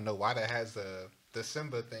just want to know why that has the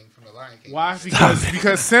Simba thing from the Lion King. Why?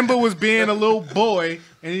 Because Simba was being a little boy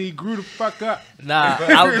and he grew the fuck up. Nah,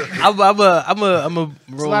 I'm a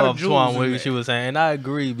roll lot of up jewels Twan in what there. she was saying, and I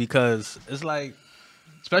agree, because it's like,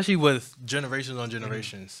 especially with generations on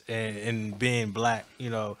generations and being black,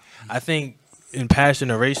 I think in past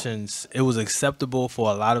generations it was acceptable for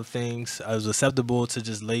a lot of things. It was acceptable to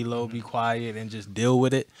just lay low, be quiet, and just deal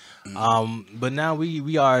with it. But now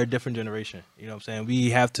we are a different generation. You know what I'm saying?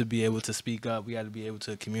 We have to be able to speak up. We have to be able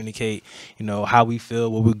to communicate, how we feel,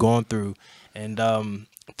 what we're going through. And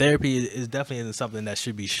therapy is definitely isn't something that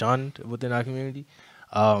should be shunned within our community.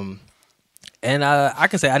 And I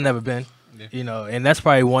can say I've never been. And that's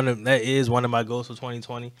probably one of my goals for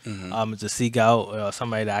 2020. Is to seek out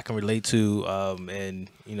somebody that I can relate to, and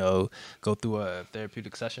go through a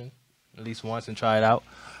therapeutic session at least once and try it out.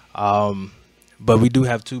 But we do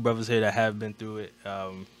have 2 brothers here that have been through it,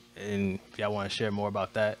 and if y'all want to share more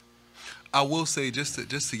about that. I will say, just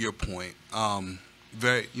to your point,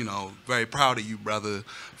 very very proud of you, brother,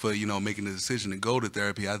 for making the decision to go to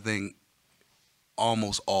therapy. I think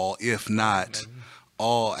almost all, if not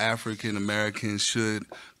all, African Americans should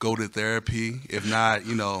go to therapy. If not,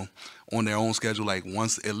 on their own schedule, like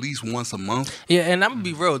at least once a month. Yeah, and I'm gonna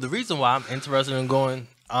be real. The reason why I'm interested in going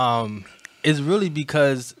is really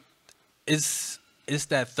because it's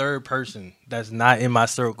that third person that's not in my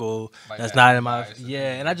circle, Like that's that not in my advice.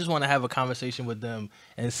 and I just want to have a conversation with them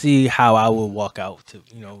and see how I would walk out to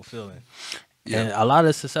feeling. Yeah. And a lot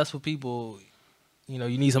of successful people, you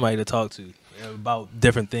need somebody to talk to about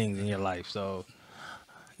different things in your life. So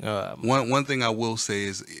One thing I will say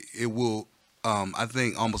is it will. I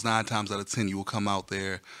think almost 9 times out of 10 you will come out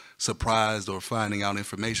there surprised or finding out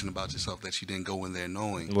information about yourself that you didn't go in there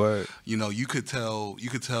knowing. word. You could tell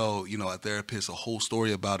a therapist a whole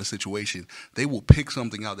story about a situation. They will pick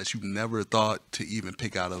something out that you never thought to even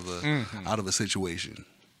pick out of a situation.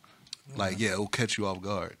 Like, yeah, it'll catch you off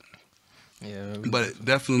guard. Yeah, But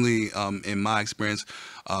definitely, in my experience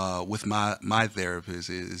with my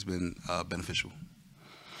therapist, it's been beneficial.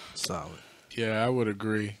 solid. Yeah, I would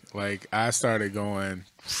agree. Like, I started going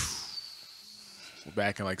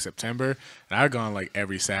back in like September, and I've gone like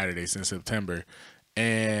every Saturday since September.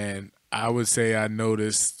 And I would say I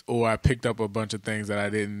noticed, or I picked up a bunch of things that I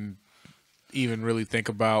didn't even really think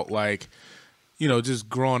about, like, just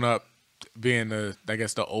growing up, being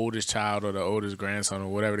the oldest child or the oldest grandson or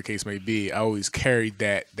whatever the case may be. I always carried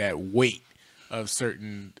that weight of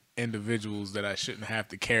certain individuals that I shouldn't have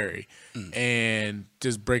to carry. And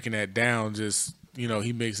just breaking that down, just,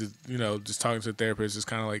 he makes it, just talking to a therapist, is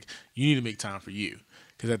kind of like, you need to make time for you.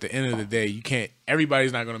 Because at the end of the day,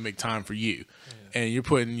 everybody's not going to make time for you. And you're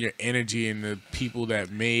putting your energy in the people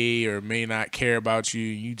that may or may not care about you.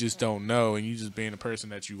 You just don't know, and you just being the person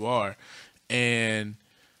that you are. And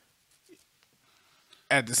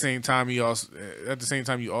at the same time, you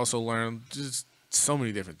also learn just so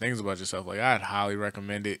many different things about yourself. Like, I'd highly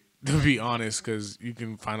recommend it to be honest, because you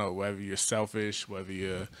can find out whether you're selfish, whether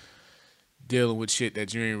you're dealing with shit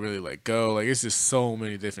that you ain't really let go. Like, it's just so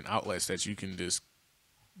many different outlets that you can just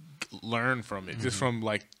learn from it. Just from,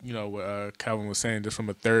 like, you know, what Calvin was saying, just from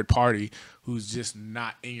a third party who's just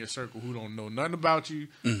not in your circle, who don't know nothing about you.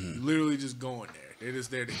 You literally just going there. They're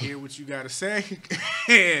just there to hear what you got to say,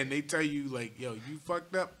 and they tell you, like, yo, you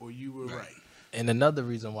fucked up or you were right. And another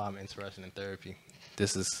reason why I'm interested in therapy,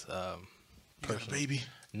 this is personal. Baby.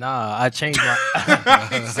 Nah, I changed my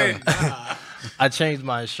He said, nah. I changed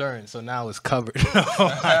my insurance, so now it's covered. on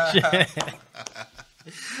my shit.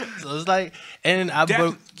 So it's like, and I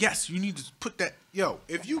broke. Yes, you need to put that. Yo,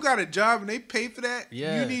 if you got a job and they pay for that,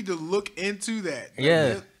 Yeah. you need to look into that.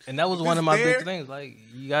 Yeah, and that was If one of it's my there- big things. Like,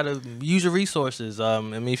 you gotta use your resources. I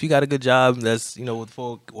mean, if you got a good job that's, you know, with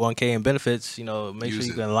 401k and benefits, you know, make Use sure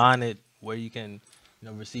you it. can align it where you can, you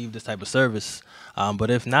know, receive this type of service. But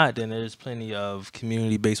if not, then there's plenty of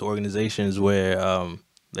community-based organizations where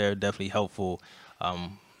they're definitely helpful.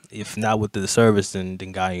 If not with the service, then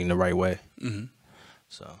guide you in the right way. Mhm.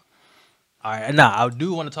 So, all right. Now, I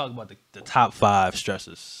do want to talk about the top 5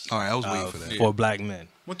 stresses. All right, I was waiting for that. For black men.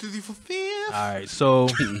 1, 2, 3, 4, 5. All right, so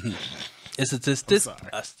it's sorry.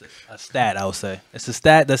 a stat, I would say. It's a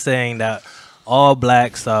stat that's saying that all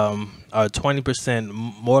blacks are 20%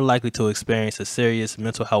 more likely to experience a serious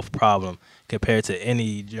mental health problem compared to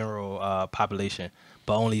any general population,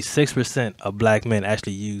 but only 6% of black men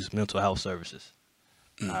actually use mental health services.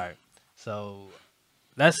 All right, so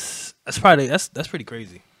that's pretty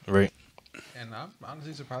crazy, right? And I'm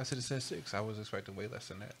honestly surprised it said 6. I was expecting way less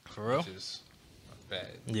than that. For real? Which is bad.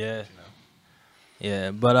 Yeah. You know.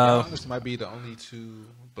 Yeah, but This might be the only 2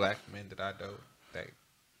 black men that I know that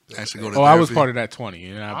Actually go to Oh, I was therapy. part of that 20,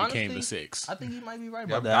 and I honestly, became the 6. I think you might be right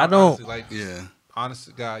Yeah, about that. I I'm don't. honestly, like, Yeah. honest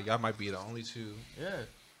to God, y'all might be the only 2 Yeah,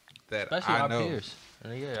 that especially I our know. peers.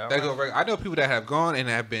 Yeah, That go I know people that have gone and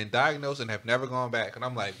have been diagnosed and have never gone back, and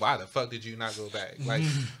I'm like, why the fuck did you not go back? Like,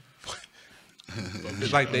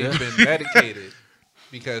 it's like they've been medicated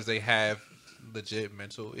because they have legit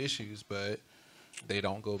mental issues, but they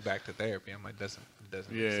don't go back to therapy. I'm like, doesn't make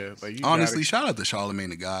Yeah, sense. like you Honestly, gotta, shout out to Charlamagne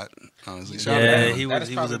the God. Honestly, shout Yeah, out to him. he That was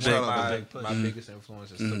is a probably big, one of big push. my biggest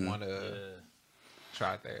influences to want to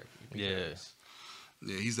try therapy. Yeah. because-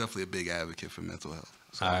 Yeah, he's definitely a big advocate for mental health.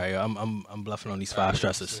 So, All right, I'm bluffing on these 5 Alright,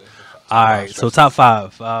 stresses. so- All right, so top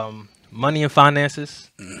 5: money and finances,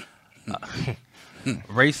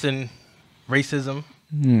 race and racism,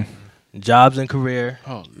 jobs and career,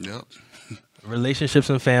 oh, yep. relationships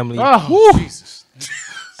and family, Jesus.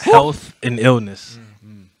 health and illness.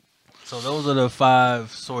 So those are the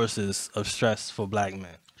 5 sources of stress for black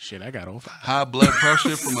men. Shit, I got over. High blood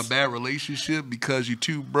pressure from a bad relationship because you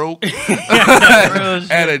too broke.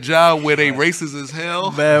 At a job where they racist as hell.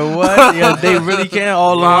 Man, what? Yeah, they really can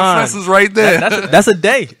all My line. stresses right there. That's a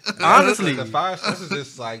day. Honestly, the 5 stresses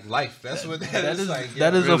is like life. That's what that is like.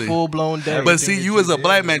 that is really. a full blown day. But see, you as a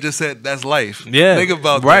black man just said that's life. Yeah. Think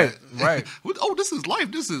about Right, that. right. Oh, this is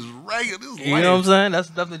life. This is regular. This is life. You know what I'm saying? That's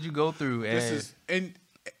stuff that you go through. And This is and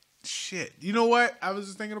shit. You know what I was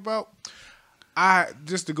just thinking about?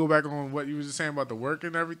 Just to go back on what you were just saying about the work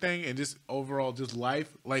and everything, and just overall just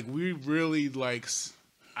life. Like we really like.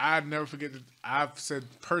 I'd never forget that I've said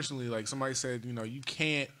personally. Like somebody said, you know, you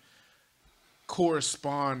can't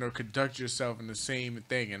correspond or conduct yourself in the same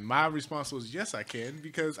thing. And my response was, yes, I can,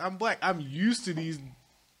 because I'm black. I'm used to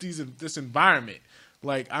this environment.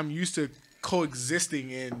 Like I'm used to coexisting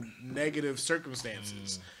in negative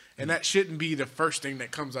circumstances. And that shouldn't be the first thing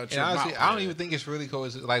that comes out And your honestly, mouth. I don't even think it's really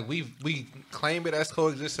coexist. Like we claim it as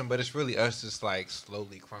coexisting, but it's really us just like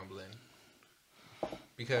slowly crumbling.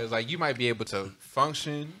 Because like you might be able to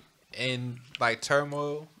function in like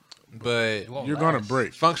turmoil, but You're gonna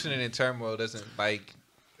break. functioning in turmoil doesn't like.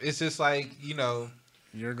 It's just like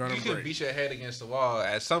You're gonna you can break. beat your head against the wall.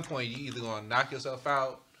 At some point, you either gonna knock yourself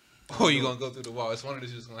out or you're gonna go through the wall. It's one of the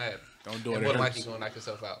two that's gonna happen. Don't do it. And It more than hurts. likely, you're gonna knock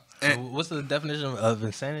yourself out. So what's the definition of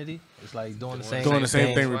insanity? It's like doing the same Doing the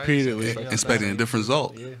same thing twice. repeatedly. It's like- Expecting a different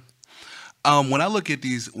result. Yeah. When I look at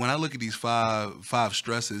these five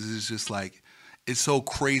stresses, it's just like it's so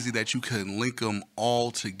crazy that you can link them all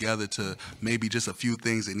together to maybe just a few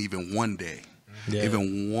things in even one day. Yeah.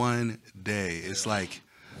 Even one day. It's like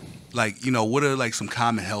what are like some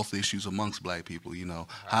common health issues amongst black people?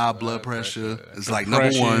 High blood pressure is like number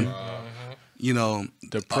Depression. one.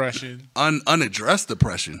 Depression. Unaddressed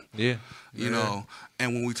depression. Yeah.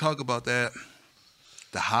 And when we talk about that,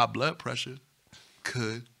 the high blood pressure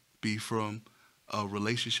could be from a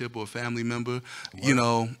relationship or a family member,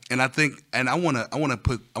 and I think, and I want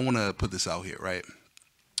to put this out here, right?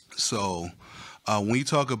 So when you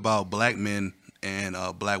talk about black men and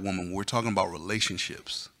black woman, when we're talking about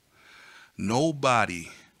relationships, nobody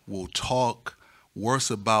will talk worse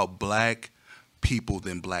about black people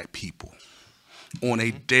than black people on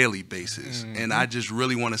a daily basis. And I just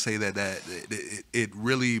really want to say that it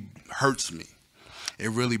really hurts me. It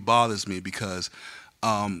really bothers me because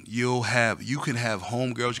you can have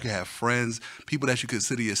homegirls, you can have friends, people that you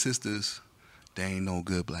consider your sisters. They ain't no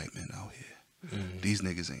good black men out here. These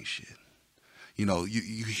niggas ain't shit. You know,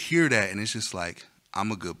 you hear that and it's just like,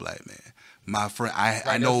 I'm a good black man. My friend,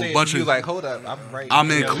 I know a bunch of. You like, hold up, I'm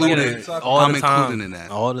included. I'm included in that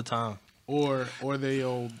all the time. Or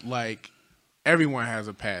they'll like, everyone has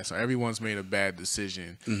a past, so everyone's made a bad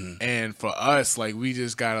decision, and for us, like, we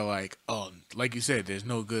just gotta like, oh, like you said, there's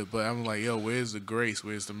no good, but I'm like, yo, where's the grace?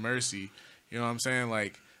 Where's the mercy? You know what I'm saying?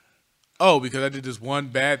 Like, oh, because I did this one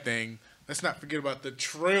bad thing, let's not forget about the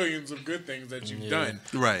trillions of good things that you've done,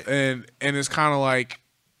 right? And it's kind of like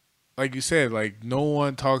you said, like, no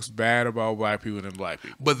one talks bad about black people than black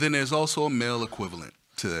people. But then there's also a male equivalent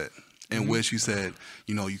to that, in which you said,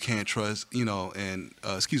 you know, you can't trust, you know, and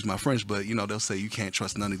excuse my French, but you know, they'll say you can't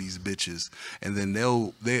trust none of these bitches, and then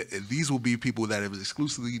these will be people that have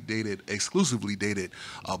exclusively dated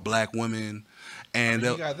black women, and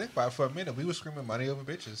you gotta think about it for a minute. We were screaming money over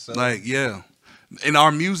bitches, so. like, yeah, in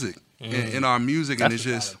our music. In our music, and it's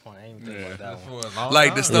just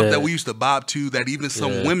like the stuff that we used to bob to, that even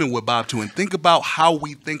some women would bob to, and think about how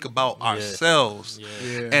we think about ourselves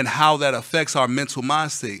and how that affects our mental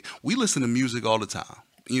mind state. We listen to music all the time.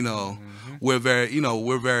 You know, we're very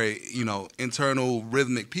internal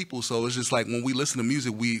rhythmic people. So it's just like when we listen to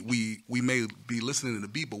music, we may be listening to the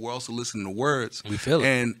beat, but we're also listening to words. We feel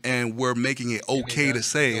it, and we're making it okay to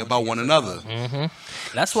say about one another.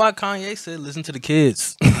 That's why Kanye said, "Listen to the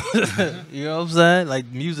kids." You know what I'm saying? Like,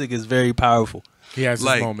 music is very powerful. He has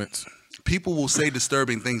his moments. People will say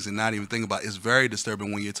disturbing things and not even think about it. It's very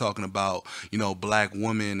disturbing when you're talking about, you know, black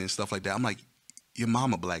women and stuff like that. I'm like, your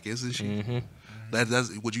mama black, isn't she?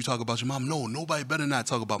 That's would you talk about your mom? No, nobody better not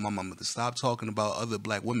talk about my mama. Stop talking about other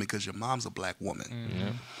black women because your mom's a black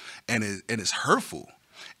woman, and it's hurtful.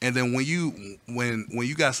 And then when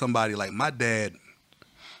you got somebody like my dad,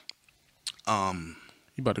 you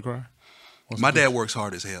about to cry? My dad works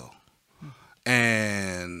hard as hell,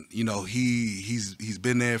 and you know he's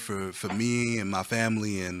been there for me and my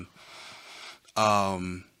family, and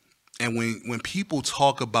when people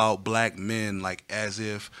talk about black men like as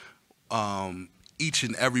if each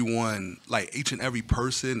and every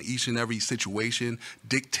person, each and every situation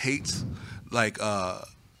dictates like the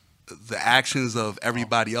actions of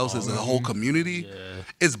everybody else as a whole community,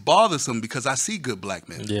 it's bothersome because I see good black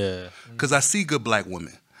men, because I see good black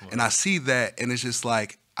women. And I see that, and it's just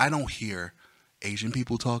like, I don't hear Asian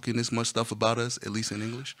people talking this much stuff about us, at least in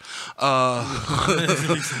English. I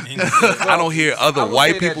don't hear other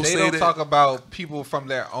white people say that. They don't talk about people from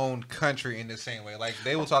their own country in the same way. Like,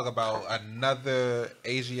 they will talk about another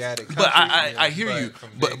Asiatic country. But I hear you.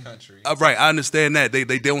 But right, I understand that. They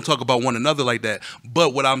don't talk about one another like that.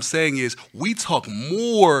 But what I'm saying is, we talk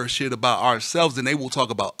more shit about ourselves than they will talk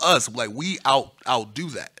about us. Like, we outdo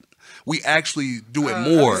that. We actually do it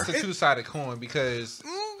more. It's a two-sided coin because,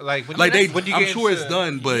 like, when you I'm get sure into, it's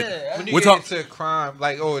done, but when you get into crime,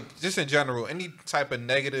 like, or just in general, any type of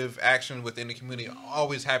negative action within the community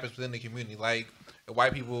always happens within the community. Like,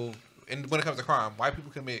 white people, and when it comes to crime, white people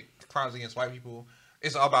commit crimes against white people.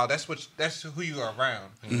 It's all about that's who you are around.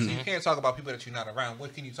 So you can't talk about people that you're not around.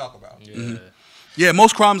 What can you talk about? Yeah,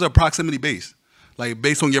 most crimes are proximity based. Like,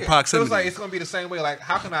 based on your proximity. So it's going to be the same way. Like,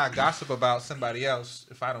 how can I gossip about somebody else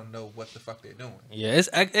if I don't know what the fuck they're doing? Yeah,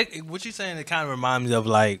 what you're saying, it kind of reminds me of,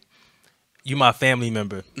 like, you my family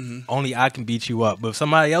member. Only I can beat you up. But if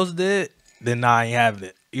somebody else did, then nah, I ain't having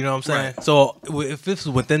it. You know what I'm saying? Right. So if this is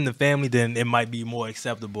within the family, then it might be more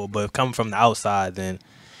acceptable. But if coming from the outside, then,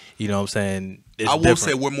 you know what I'm saying, I will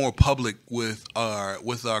say we're more public with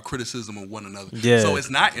our criticism of one another. Yeah. So it's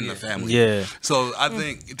not in the family. Yeah. So I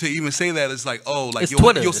think to even say that, it's like, oh, like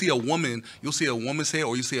you'll see a woman say it,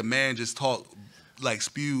 or you see a man just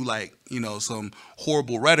spew like, you know, some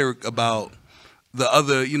horrible rhetoric about the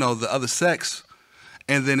other sex.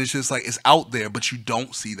 And then it's just like, it's out there, but you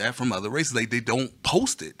don't see that from other races. They don't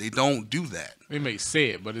post it. They don't do that. They may say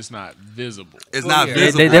it, but it's not visible. It's not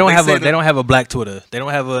visible. They don't have a black Twitter. They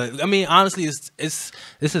don't have a. I mean, honestly, this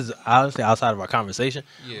is honestly outside of our conversation.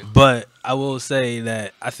 Yeah. But I will say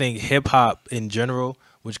that I think hip hop in general,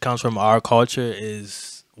 which comes from our culture,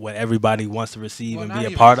 is what everybody wants to receive and be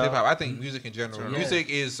a part of. Hip-hop. I think music in general. Music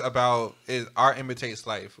is art imitates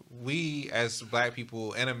life. We as black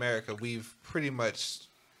people in America, we've pretty much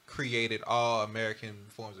created all American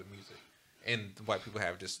forms of music. and white people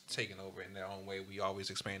have just taken over in their own way. We always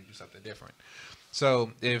expand and do something different.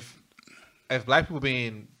 So if black people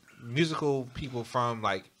being musical people from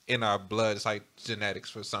like in our blood, it's like genetics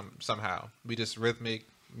for somehow. We just rhythmic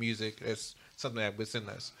music. It's something that within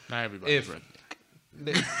us. Not everybody's rhythmic.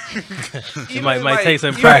 It might take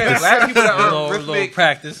some practice. Black people that a aren't little rhythmic,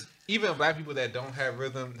 practice. even black people that don't have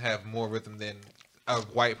rhythm have more rhythm than a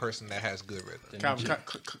white person that has good rhythm. Calvin,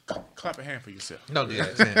 clap a hand for yourself. No, do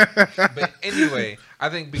that. But anyway, I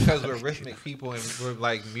think because we're rhythmic people and we're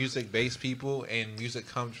like music based people, and music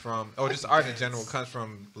comes from, or just art in general comes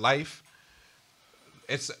from life.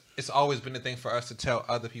 It's always been a thing for us to tell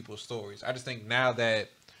other people's stories. I just think now that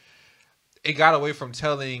it got away from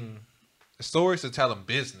telling stories to telling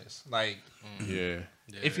business. Like,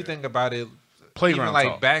 if you think about it, Playground even like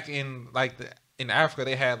talk. back in like in Africa,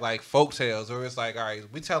 they had like folk tales, where it's like, all right,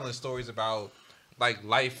 we telling stories about like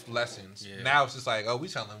life lessons. Yeah. Now it's just like, oh, we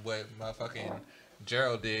telling what motherfucking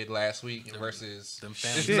Gerald did last week versus them it's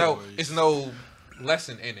family no, stories. it's no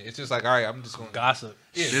lesson in it. It's just like, all right, I'm just going to Gossip.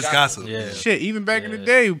 It's gossip. Yeah. Shit, even back in the Yeah.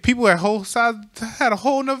 day, people had had a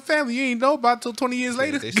whole nother family you ain't know about till 20 years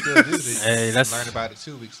later. They still do this. Hey, that's- learn about it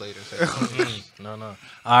 2 weeks later. So. No. All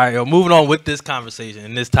right, yo. Moving on with this conversation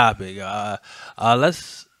and this topic.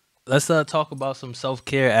 Let's talk about some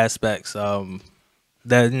self-care aspects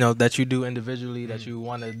that you do individually that you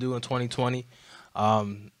want to do in 2020.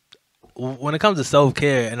 When it comes to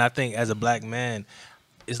self-care, and I think as a black man,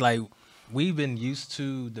 it's like we've been used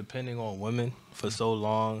to depending on women for so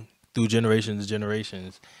long through generations,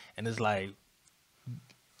 and it's like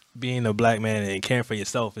being a black man and caring for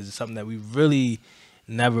yourself is something that we really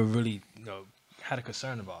never really had a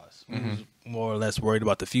concern about us. We was more or less worried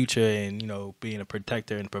about the future and being a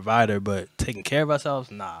protector and provider, but taking care of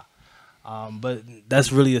ourselves, nah. But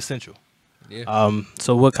that's really essential. Yeah.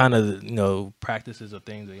 So what kind of practices or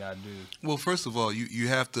things that y'all do? Well, first of all, you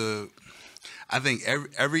have to. I think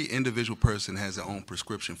every individual person has their own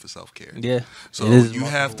prescription for self-care. Yeah. So it is you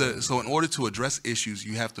have to. So in order to address issues,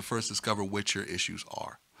 you have to first discover what your issues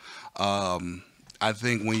are. I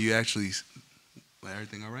think when you actually,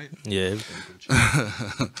 everything all right? Yeah.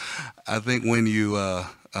 I think when you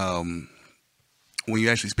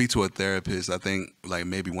actually speak to a therapist, I think like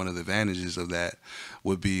maybe one of the advantages of that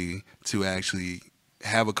would be to actually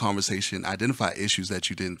have a conversation, identify issues that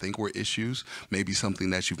you didn't think were issues, maybe something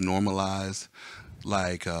that you've normalized,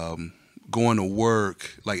 like going to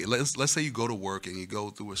work. Like let's say you go to work and you go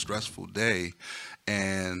through a stressful day,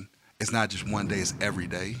 and it's not just one day, it's every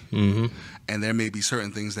day. Mm-hmm. And there may be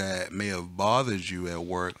certain things that may have bothered you at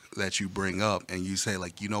work that you bring up, and you say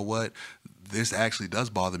like, you know what, this actually does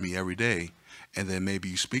bother me every day. And then maybe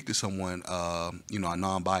you speak to someone, a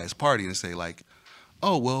non-biased party, and say like,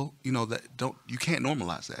 oh well, you can't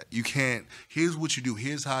normalize that. You can't. Here's what you do.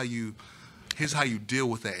 Here's how you deal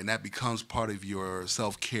with that, and that becomes part of your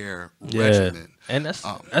self-care regimen. And that's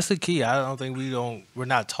the key. I don't think we're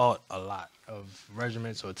not taught a lot of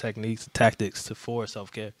regimens or techniques, tactics for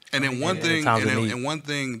self-care. And then one in thing, times of need. and one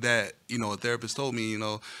thing that a therapist told me,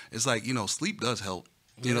 it's like sleep does help.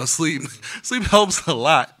 Sleep helps a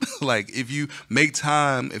lot. Like if you make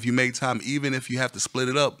time, even if you have to split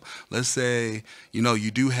it up, let's say,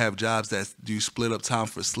 you do have jobs that do split up time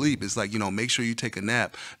for sleep. It's like, make sure you take a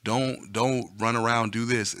nap. Don't run around, do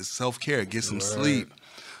this. It's self-care. Get some sleep.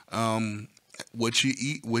 What you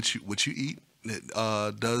eat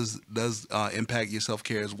does impact your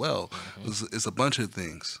self-care as well. It's a bunch of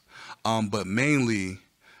things. But mainly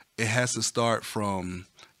it has to start from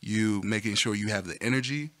you making sure you have the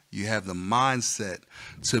energy, you have the mindset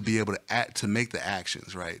to be able to make the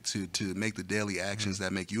actions, right? To make the daily actions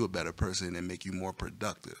that make you a better person and make you more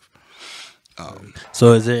productive.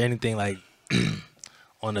 So is there anything like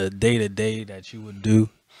on a day-to-day that you would do?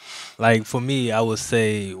 Like for me, I would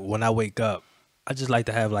say when I wake up, I just like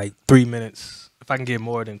to have like 3 minutes. If I can get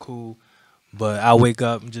more, then cool. But I'll wake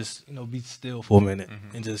up and just, be still for a minute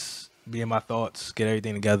and just be in my thoughts, get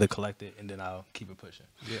everything together, collect it, and then I'll keep it pushing.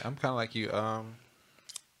 Yeah, I'm kind of like you.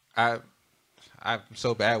 I'm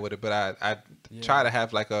so bad with it, but I try to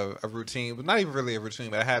have like a routine, but not even really a routine.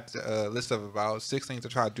 But I have a list of about 6 things to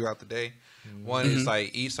try to do out the day. One is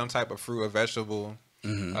like eat some type of fruit or vegetable,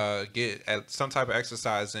 get some type of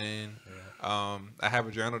exercise in. I have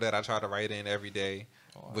a journal that I try to write in every day,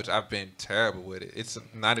 which I've been terrible with it. It's a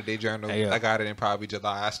 90-day journal. Hey, I got it in probably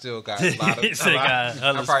July. I still got a lot of. I'm probably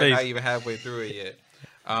space. not even halfway through it yet.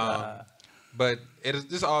 But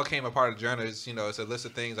this all came a part of the journal. It's a list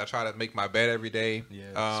of things. I try to make my bed every day.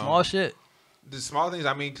 Yeah. Small shit. The small things,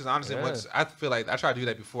 I mean, because honestly, Yeah. I feel like I try to do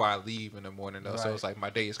that before I leave in the morning, though. So Right. it's like my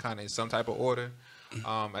day is kind of in some type of order.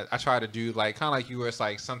 I try to do like kind of like you, where it's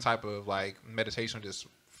like some type of like meditation, just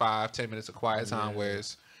 5-10 minutes of quiet time, where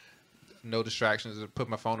it's no distractions. Put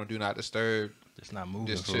my phone on do not disturb. Just not moving.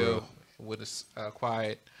 Just for chill real. with a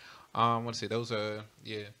quiet. I want to say those are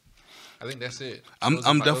I think that's it. I'm Those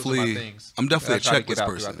are my definitely things I'm definitely a that I try to get checklist out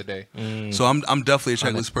person. throughout the day. So I'm definitely a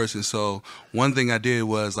checklist person. So one thing I did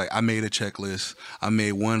was like I made a checklist. I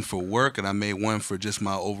made one for work and I made one for just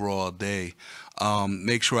my overall day.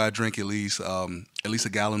 Make sure I drink at least a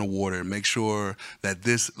gallon of water. Make sure that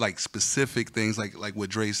this like specific things like what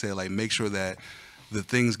Dre said. Like make sure that the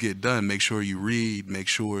things get done. Make sure you read. Make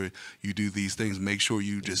sure you do these things. Make sure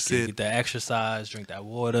you just sit. Get that exercise, drink that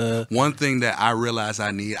water. One thing that I realize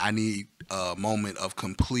I need a moment of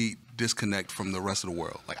complete disconnect from the rest of the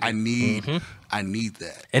world. Like I need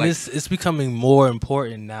that. And like, it's becoming more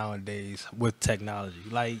important nowadays with technology.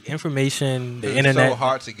 Like information, the It's internet. so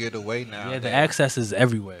hard to get away now. Yeah, the access is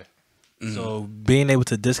everywhere. So being able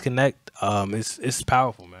to disconnect, it's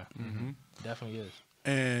powerful, man. Definitely is.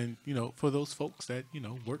 And for those folks that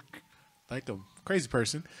work like a crazy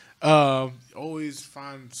person, always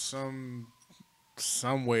find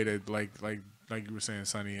some way to like you were saying,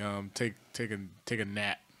 Sonny, take a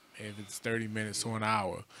nap if it's 30 minutes to an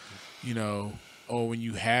hour, or when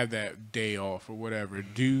you have that day off or whatever,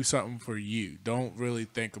 do something for you. Don't really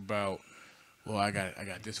think about, well, I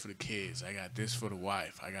got this for the kids, I got this for the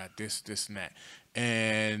wife, I got this and that,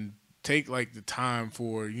 and take like the time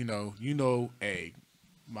for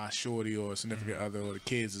my shorty or significant other or the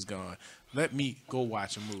kids is gone. Let me go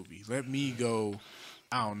watch a movie. Let me go,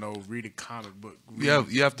 I don't know, read a comic book.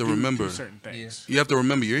 you have to remember do certain things. You have to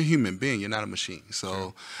remember you're a human being. You're not a machine.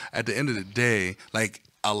 So at the end of the day, like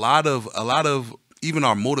a lot of even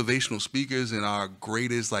our motivational speakers and our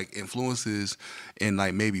greatest like influences in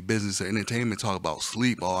like maybe business or entertainment talk about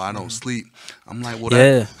sleep. Oh, I don't sleep. I'm like,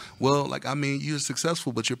 well, like I mean, you're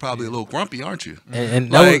successful, but you're probably a little grumpy, aren't you?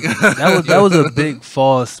 And Like- that was a big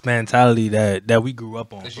false mentality that we grew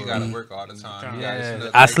up on. Because for you real. gotta work all the time. You Yeah.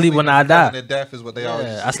 gotta, I sleep when I die. The death is what they always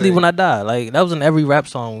Yeah, I say. sleep when I die. Like that was in every rap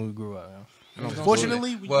song when we grew up. And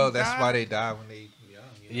unfortunately, when Well, you that's die, why they die when they young.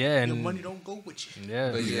 Yeah, your and money don't go with you.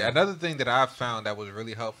 yeah, But yeah, another thing that I found that was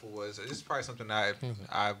really helpful was this is probably something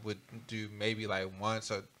I would do maybe like once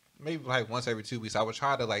every 2 weeks. I would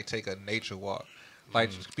try to like take a nature walk,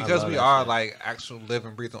 like because love we that are shit. like actual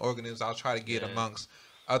living, breathing organisms. I'll try to get amongst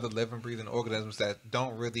other living, breathing organisms that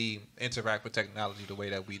don't really interact with technology the way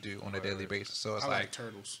that we do on a daily basis. So it's I like. like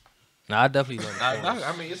turtles. no, I definitely don't.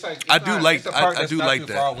 I mean, it's like I do like- it's a park I that's do not like too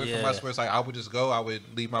that. far away from Yeah. us, where it's like I would just go. I would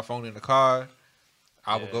leave my phone in the car.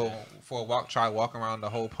 I would go for a walk. Try to walk around the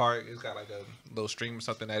whole park. It's got like a little stream or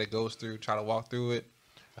something that it goes through. Try to walk through it.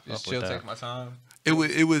 Just fuck with chill, that. take my time.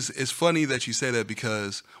 It's funny that you say that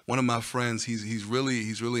because one of my friends, he's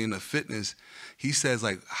really into fitness. He says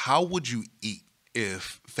like, how would you eat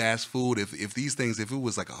if fast food, if these things, if it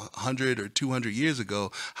was like 100 or 200 years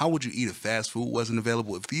ago, how would you eat if fast food wasn't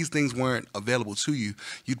available? If these things weren't available to you,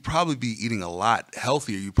 you'd probably be eating a lot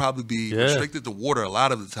healthier. You'd probably be restricted to water a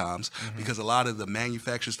lot of the times because a lot of the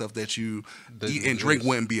manufactured stuff that you eat and drink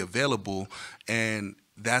wouldn't be available. And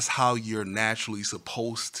that's how you're naturally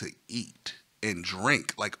supposed to eat and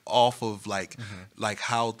drink, like off of like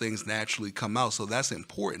how things naturally come out. So that's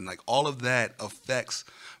important. Like all of that affects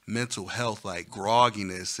mental health, like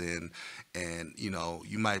grogginess and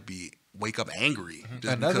you might wake up angry.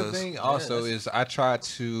 Just Another because, thing also is I try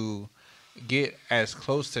to get as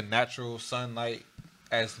close to natural sunlight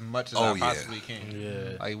as much as I possibly can.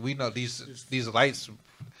 Yeah. Like we know these lights.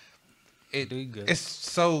 They good. It's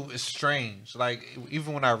strange. Like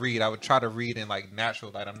even when I read, I would try to read in like natural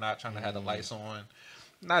light. I'm not trying to have the lights on.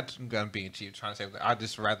 Not gonna be cheap. Trying to say I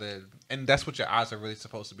just rather, and that's what your eyes are really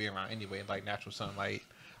supposed to be around anyway, like natural sunlight.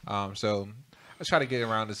 So I try to get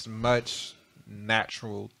around as much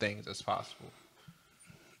natural things as possible.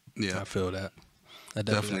 yeah, I feel that. I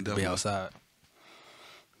definitely like to Definitely. be outside.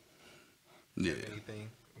 yeah. Anything,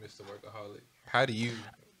 Mr. Workaholic? How do you?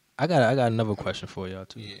 I got another question for y'all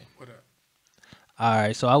too. Yeah. What up? All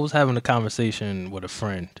right, so I was having a conversation with a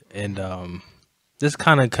friend, and this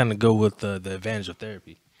kind of go with the advantage of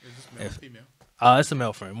therapy. Is this male or female? It's a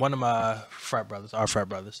male friend, one of my our frat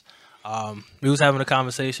brothers. We was having a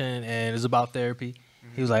conversation, and it's about therapy.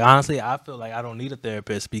 He was like, honestly, I feel like I don't need a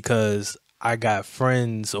therapist because I got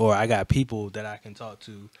friends or I got people that I can talk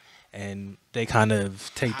to, and they kind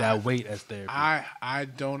of take that weight as therapy. I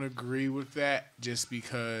don't agree with that just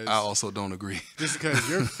because I also don't agree. just because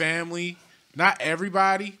your family, not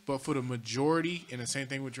everybody, but for the majority, and the same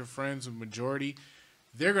thing with your friends, the majority,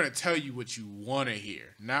 they're gonna tell you what you want to hear,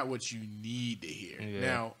 not what you need to hear. Yeah.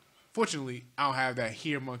 Now, Fortunately, I don't have that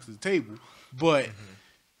here amongst the table. But,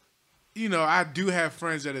 you know, I do have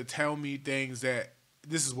friends that tell me things that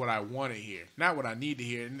this is what I want to hear, not what I need to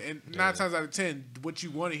hear. And 9 times out of 10, what you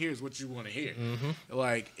want to hear is what you want to hear.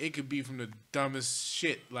 Like, it could be from the dumbest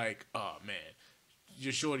shit, like, oh, man,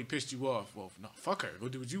 your shorty pissed you off. Well, no, fuck her. Go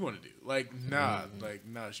do what you want to do. Like, nah,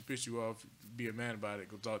 she pissed you off. Be a man about it.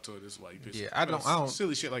 Go talk to her. This is why you pissed. Yeah, I don't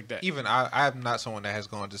silly shit like that. Even I'm not someone that has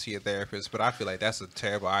gone to see a therapist, but I feel like that's a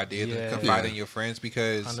terrible idea to confide in your friends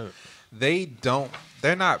because they're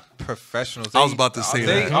not professionals. I was about to say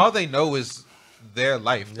that. All they know is their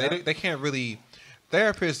life. They can't really.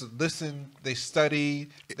 Therapists listen. They study.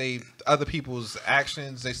 Other people's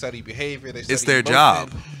actions. They study behavior. They study It's their emotion.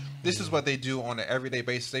 job. This is what they do on an everyday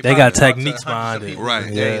basis. They got techniques behind it.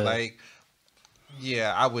 Right. Yeah. Like,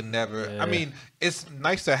 yeah, I would never. Yeah. I mean, it's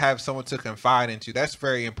nice to have someone to confide into. That's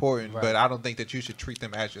very important, but I don't think that you should treat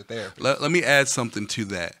them as your therapist. Let me add something to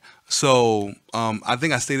that. So I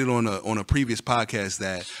think I stated on a previous podcast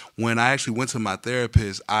that when I actually went to my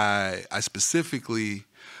therapist, I specifically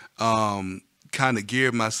kind of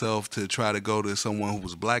geared myself to try to go to someone who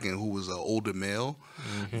was black and who was an older male.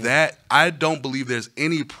 That I don't believe there's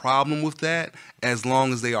any problem with that as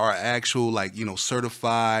long as they are actual, like, you know,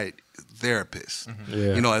 certified therapists.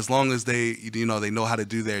 You know, as long as they, you know, they know how to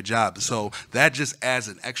do their job. So that just adds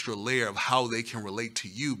an extra layer of how they can relate to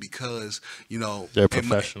you because, you know, they're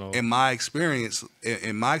professional. In my experience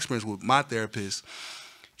with my therapist,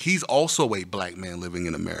 he's also a black man living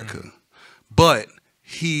in America, but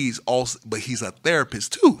he's a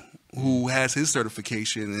therapist too, who has his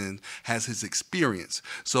certification and has his experience.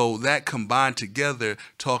 So that combined together,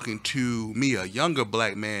 talking to me, a younger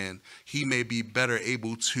black man, he may be better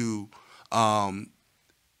able to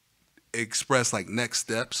express like next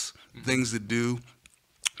steps, things to do.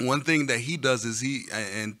 One thing that he does is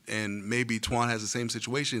and maybe Twan has the same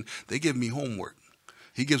situation, they give me homework.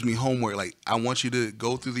 He gives me homework, like, I want you to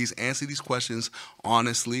go through these, answer these questions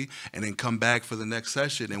honestly, and then come back for the next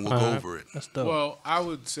session and we'll go over it. That's dope. Well, I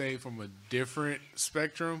would say from a different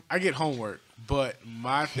spectrum, I get homework, but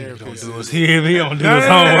my therapist He don't do his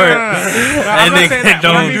homework. I'm not saying that.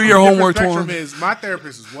 What I mean do from your a different homework, spectrum Torn. is my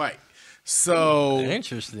therapist is white. So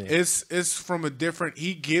Interesting. It's from a different.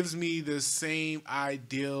 He gives me the same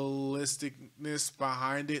idealisticness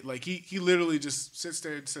behind it. Like he literally just sits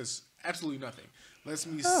there and says absolutely nothing. Lets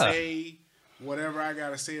me say whatever I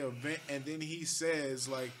gotta say, event, and then he says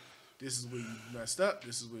like, "This is where you messed up.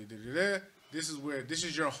 This is where you did. This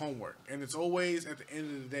is your homework." And it's always at the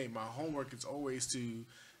end of the day, my homework is always to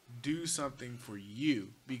do something for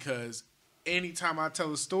you because anytime I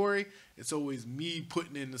tell a story, it's always me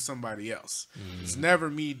putting into somebody else. It's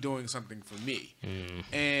never me doing something for me.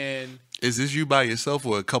 And Is this you by yourself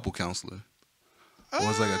or a couple counselor? Or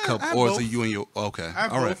it's like a couple, or is it you and your? Okay, I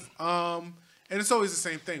have all right. both. And it's always the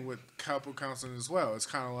same thing with couple counseling as well. It's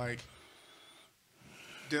kind of like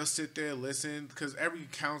they'll sit there, listen, because every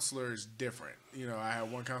counselor is different. You know, I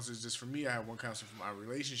have one counselor just for me. I have one counselor for my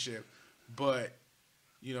relationship. But,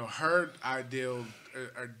 you know, her ideals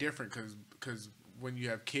are different because when you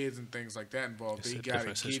have kids and things like that involved, they got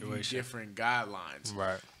to give you different guidelines.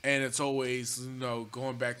 Right. And it's always, you know,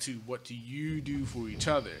 going back to what do you do for each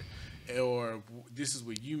other? Or this is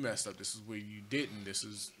where you messed up. This is where you didn't. This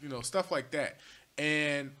is, you know, stuff like that.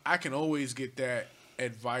 And I can always get that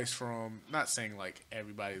advice from, not saying like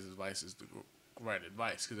everybody's advice is the right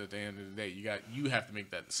advice, because at the end of the day, you have to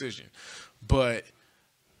make that decision. But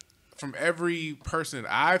from every person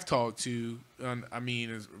that I've talked to, I mean,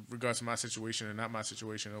 in regards to my situation or not my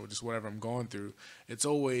situation or just whatever I'm going through, it's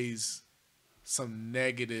always some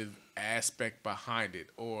negative aspect behind it,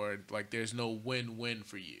 or like there's no win-win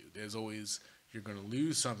for you. There's always, you're going to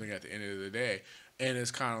lose something at the end of the day. And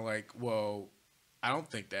it's kind of like, well, I don't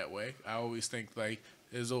think that way. I always think like,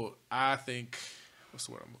 what's the word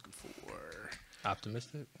I'm looking for?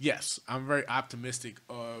 Optimistic? Yes, I'm very optimistic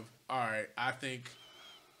of, all right, I think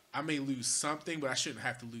I may lose something, but I shouldn't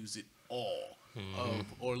have to lose it all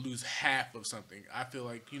or lose half of something. I feel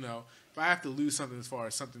like, you know, if I have to lose something as far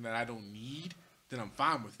as something that I don't need, then I'm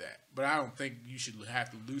fine with that. But I don't think you should have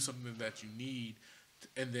to lose something that you need,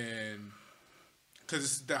 and then, because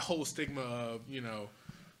it's that whole stigma of, you know,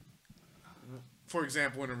 for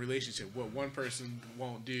example, in a relationship, what one person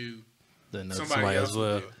won't do, Then somebody else as will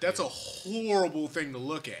well. do. That's a horrible thing to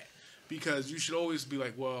look at, because you should always be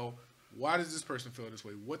like, well, why does this person feel this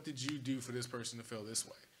way? What did you do for this person to feel this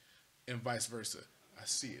way? And vice versa. I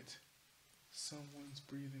see it. Someone's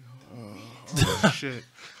breathing hard. Oh shit.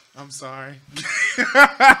 I'm sorry. That's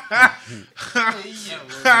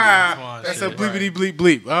a bleepity bleep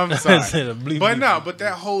bleep. I'm sorry. a bleep, But bleep, no, bleep. but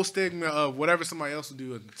that whole stigma of whatever somebody else will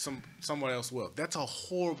do, someone else will. That's a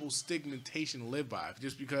horrible stigmatization to live by.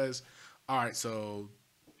 Just because, all right, so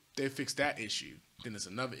they fixed that issue, then it's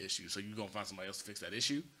another issue. So you're gonna find somebody else to fix that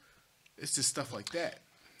issue. It's just stuff like that.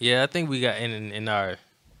 Yeah, I think we got in our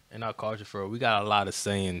culture for we got a lot of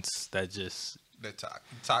sayings that just They're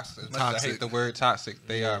toxic. As much as I Toxic. hate the word toxic.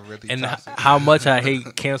 They are really and toxic. how much I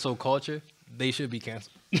hate cancel culture. They should be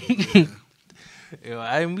canceled. You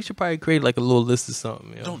know, we should probably create like a little list or something.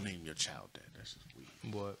 You know? Don't name your child that. That's just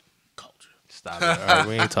weird. What? Culture. Stop it. All right,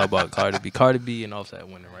 we ain't talking about Cardi B. Cardi B and Offset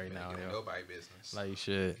winning right now. Yo. Nobody business. Like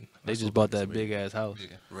shit. They just bought that big ass house.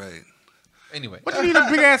 Yeah. Right. Anyway, What you need a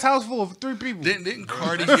big ass house for 3 people? Didn't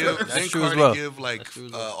Cardi give? Didn't true as Cardi well. give like That's true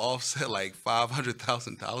as well. Offset like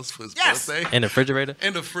 $500,000 for his Yes! birthday In the refrigerator.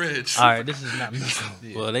 in the fridge? All right, this is not mental.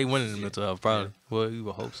 Well, they winning the mental health probably. Well, you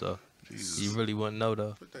would hope so. Jesus. You really wouldn't know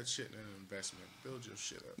though. Put that shit in an investment. Build your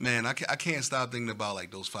shit up. Man, I can't stop thinking about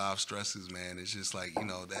like those 5 stresses, man. It's just like, you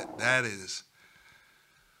know, that is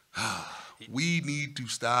we need to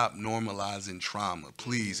stop normalizing trauma,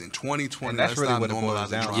 please. In 2020, And that's let's really stop what it boils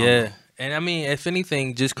normalizing down to. trauma. Yeah, and I mean, if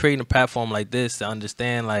anything, just creating a platform like this to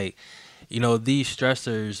understand, like, you know, these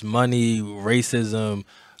stressors, money, racism,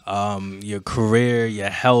 your career, your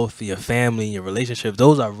health, your family, your relationships,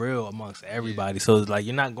 those are real amongst everybody. So it's like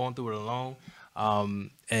you're not going through it alone.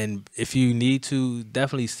 And if you need to,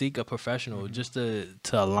 definitely seek a professional just to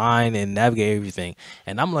align and navigate everything.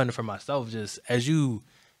 And I'm learning for myself, just as you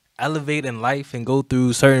elevate in life and go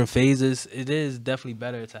through certain phases, it is definitely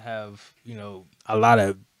better to have, you know, a lot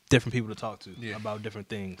of different people to talk to about different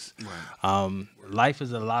things. Right. Life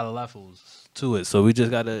is a lot of levels to it, so we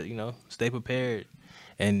just gotta, you know, stay prepared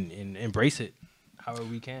and embrace it however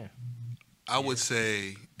we can. I would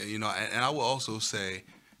say, you know, and I would also say,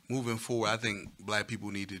 moving forward, I think black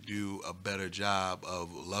people need to do a better job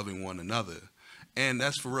of loving one another. And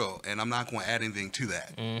that's for real. And I'm not going to add anything to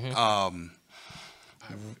that.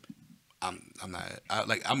 I'm not,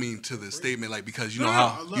 I mean, to the statement, like, because you know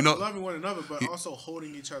how, you know, loving one another, but also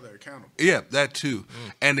holding each other accountable. yeah, that too.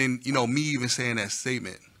 And then, you know, me even saying that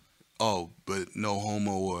statement, oh, but no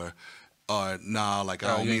homo or nah, like, I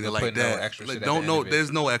No, don't you mean ain't it like putting no that. extra Like, shit at don't the know, end of it.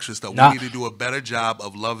 there's no extra stuff. Nah. We need to do a better job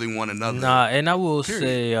of loving one another. Nah, and I will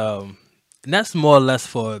say, and that's more or less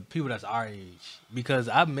for people that's our age, because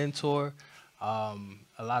I mentor a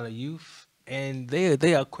lot of youth, and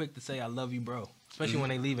they are quick to say "I love you, bro," especially when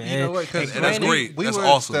they leaving. You know what? Because and that's great. We That's were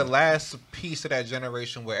awesome. the last piece of that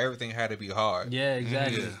generation where everything had to be hard. Yeah,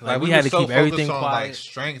 exactly. Yeah. Like, we were had to so keep everything focused on quiet. like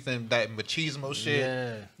strength and that machismo shit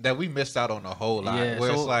Yeah. that we missed out on a whole lot. Yeah, where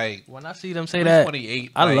so it's like when I see them say we're that,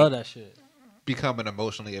 28, I like, love that shit. becoming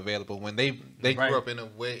emotionally available when they Right. grew up in a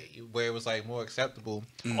way where it was like more acceptable.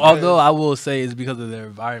 Although I will say it's because of their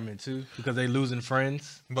environment too, because they losing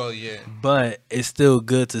friends. Well, yeah, But it's still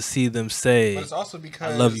good to see them say, but it's also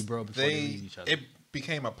because love you, bro, before they leave each other. it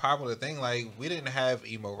became a popular thing. Like we didn't have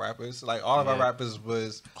emo rappers. Like all of our Yeah. rappers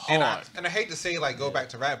was and I hate to say like go back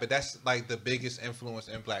to rap, but that's like the biggest influence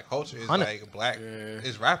in black culture is 100. like black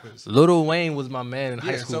is rappers. Lil Wayne was my man in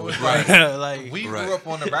high Yeah, school. so it's like, like, we Right. grew up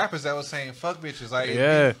on the rappers that was saying fuck bitches. Like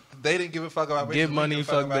Yeah. they didn't give a fuck about bitches. Get we money, didn't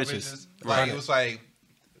give a fuck about bitches. Like Right. it was like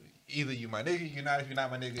either you my nigga, you're not. If you're not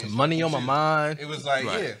my nigga, it's money fuck on my you. mind. It was like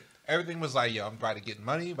Right. yeah, everything was like yo, I'm about to get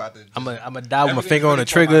money, about to. I'm gonna die with my everything's finger on the really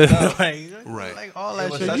trigger. for myself. like, Right. like all It that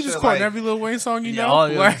was shit. such You just a, quoting like- every Lil Wayne song you Yeah, know? all-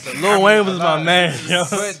 Like, Lil Wayne was my man. Yo.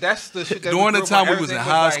 But that's the shit that During we the grew up time on. we was in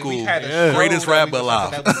Everything high like, school, we had a Yeah. show Greatest that rapper we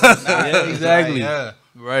alive. just fucking was not. Yeah, It was exactly. like, yeah.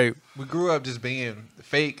 Right. We grew up just being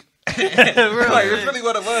fake. Like, it's really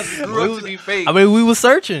what it was. We grew up to be fake. I mean, we was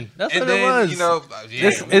searching. That's and what then, it was. you know,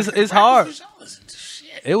 yeah. It's hard.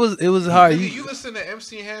 It was hard. Nigga, you listen to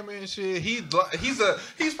MC Hammer and shit. He's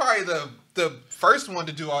probably the first one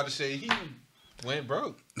to do all the shit. He went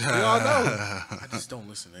broke. We all know. I just don't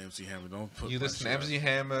listen to MC Hammer. Don't put You my listen to shit MC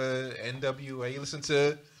Hammer, NWA. You listen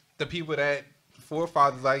to the people that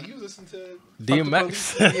forefathers like. You listen to DMX.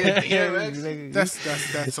 Fuck the Police. Yeah, DMX.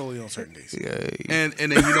 up. That's only on certain days. And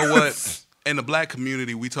then you know what? In the black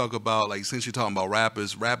community, we talk about, like, since you're talking about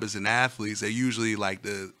rappers and athletes, they're usually like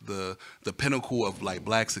the pinnacle of like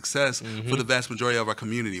black success for the vast majority of our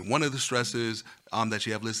community. One of the stressors that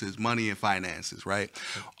you have listed is money and finances, right?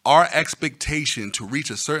 Our expectation to reach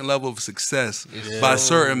a certain level of success by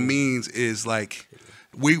certain means is like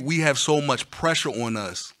we have so much pressure on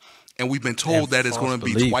us. And we've been told And that it's going false to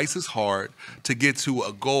be belief. twice as hard to get to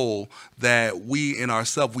a goal that we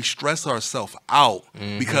stress ourselves out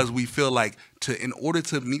because we feel like in order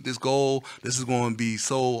to meet this goal, this is going to be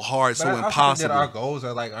so hard, But so I also think impossible. that our goals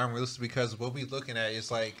are like unrealistic because what we looking at is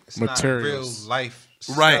like it's not real Materials. life.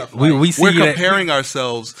 Right. Stuff. We Like, see We're that- comparing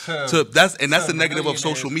ourselves to that's the negative of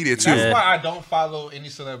social media too. That's Yeah. why I don't follow any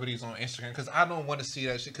celebrities on Instagram because I don't want to see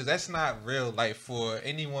that shit because that's not real life for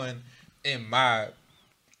anyone in my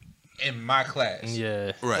class.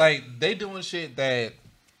 Yeah. Right. Like they doing shit that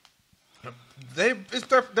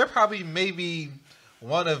they're probably maybe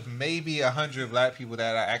one of maybe 100 black people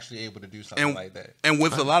that are actually able to do something like that. And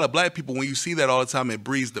with a lot of black people, when you see that all the time, it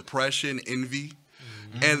breeds depression, envy,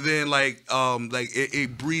 and then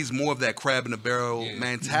it breeds more of that crab in the barrel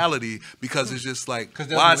mentality because it's just like, 'Cause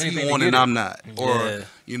they'll why do is he anything to on get and it. I'm not? Or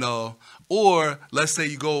Yeah. or let's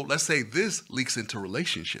say this leaks into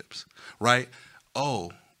relationships, right?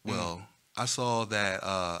 Oh, well, I saw that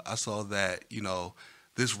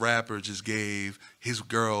this rapper just gave his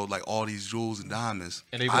girl like all these jewels and diamonds.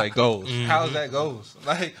 And they be like, goals. How's that goals?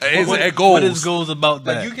 Like, It What goes. is goals about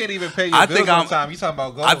that? like you can't even pay your I bills think on I'm- time. You talking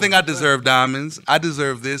about goals? I think I deserve diamonds. I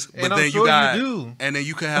deserve this. But And I'm then sure you got, you do. and then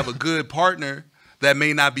you can have a good partner that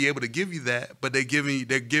may not be able to give you that, but they're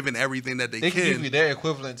giving everything that they They can give can. you their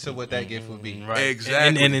equivalent to what that gift would be. Right.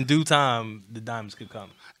 Exactly. And in due time, the diamonds could come.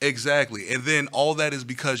 Exactly. And then all that is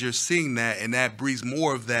because you're seeing that, and that breeds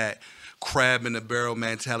more of that crab in the barrel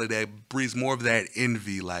mentality, that breeds more of that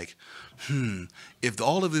envy. Like, if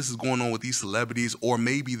all of this is going on with these celebrities, or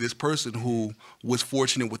maybe this person who was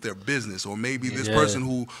fortunate with their business, or maybe this Yeah. person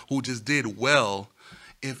who just did well,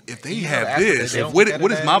 if they You know, have after this, they don't what get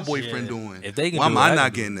is it my as- boyfriend Yeah. doing? If they can Why do am it, I I can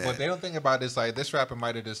not do getting What that? they don't think about is like this rapper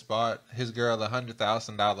might have just bought his girl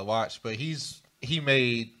 $100,000 watch, but he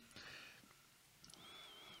made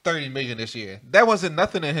 $30 million this year. That wasn't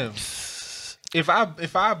nothing to him. If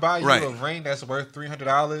I buy you Right. a ring that's worth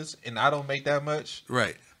 $300 and I don't make that much,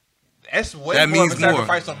 Right. that's way That more of means a more.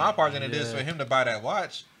 sacrifice on my part than it is for him to buy that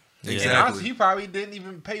watch. Yeah. And Exactly. honestly, he probably didn't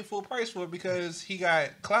even pay full price for it because he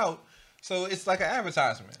got clout. So it's like an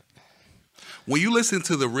advertisement. When you listen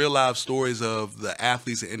to the real life stories of the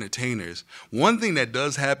athletes and entertainers, one thing that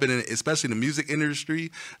does happen, especially in the music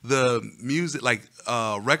industry, the music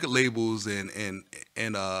record labels and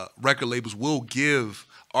record labels will give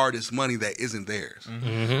artists money that isn't theirs,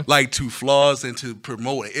 like to flaws and to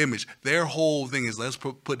promote an image. Their whole thing is, let's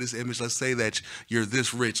put this image. Let's say that you're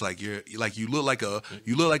this rich, you look like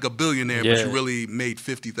a billionaire, but Yeah. you really made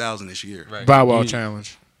 50,000 this year. Right. Bow Wow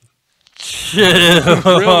challenge.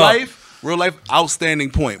 Real life,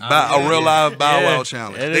 outstanding point. A real live Bow Wow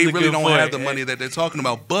challenge. that is They a really good don't point. have the money that they're talking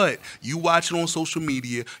about, but you watch it on social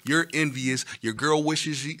media. You're envious. Your girl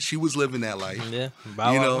wishes she was living that life. Yeah.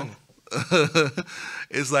 Bow You Wow know, money.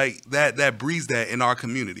 it's like that breeds that in our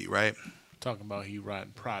community, right? Talking about he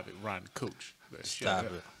riding private, riding coach. But shut Stop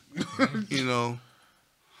up. it. You know,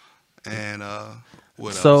 and what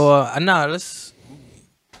else? So let's.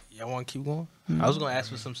 Y'all want to keep going? I was gonna ask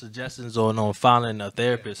for some suggestions on finding a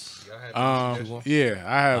therapist. Yeah,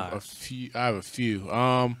 I have Alright. a few.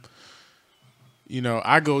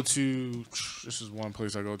 I go to. This is one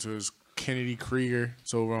place I go to. Is Kennedy Krieger.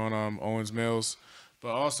 It's over on Owens Mills. But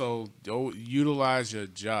also utilize your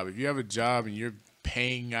job. If you have a job and you're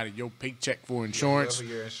paying out of your paycheck for insurance,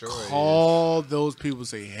 whatever your insurer call those people and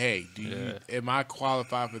say, "Hey, am I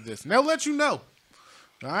qualified for this?" And they'll let you know.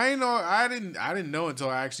 I ain't know. I didn't know until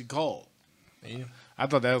I actually called. Yeah. I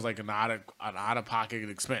thought that was like an out of pocket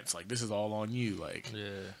expense. Like, this is all on you. Like, Yeah.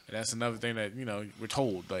 and that's another thing that we're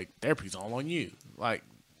told. Like, therapy's all on you. Like,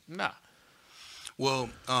 nah. Well,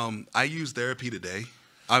 I use therapy today.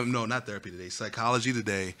 No, not therapy today. Psychology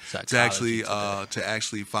today Psychology to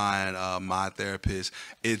actually find my therapist.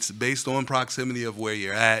 It's based on proximity of where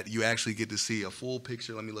you're at. You actually get to see a full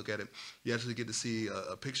picture. Let me look at it. You actually get to see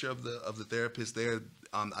a picture of the therapist there.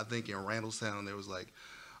 I think in Randallstown there was like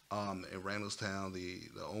in Randallstown, the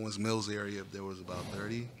Owens Mills area, there was about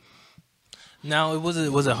 30. Now, was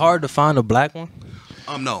it hard to find a black one?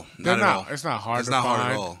 No, They're not at all. It's not hard It's to not find.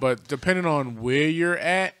 hard at all. But depending on where you're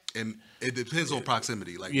at, And it depends on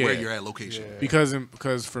proximity, like Yeah. where you're at, location.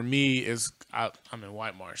 because for me, I'm in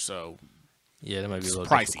White Marsh, so Yeah, that might be a it's little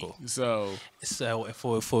pricey. difficult. So So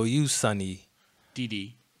for you, Sonny,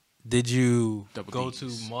 DD. did you Double go Ds.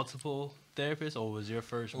 to multiple therapists, or was your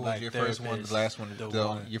first What black was your first one, therapist the last one, the the-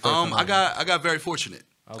 one? your first one? I got very fortunate.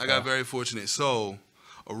 Okay. I got very fortunate. So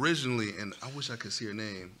originally, and I wish I could see her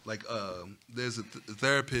name. Like, there's a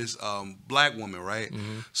therapist, black woman, right?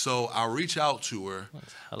 So I reach out to her,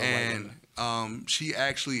 Hello, white and woman. she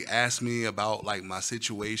actually asked me about like my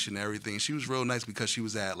situation and everything. She was real nice because she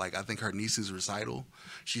was at like I think her niece's recital.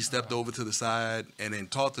 She stepped over to the side and then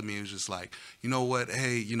talked to me. It was just like, you know what?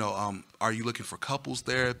 Hey, are you looking for couples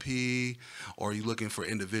therapy or are you looking for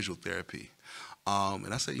individual therapy?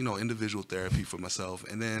 And I said, individual therapy for myself.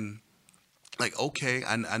 And then, like, okay,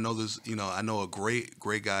 I know this. I know a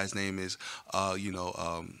great guy's name is, oh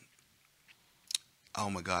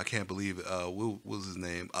my God, I can't believe it. What was his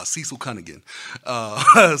name? Cecil Cunningham.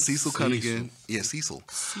 Cecil Cunningham. Yeah, Cecil.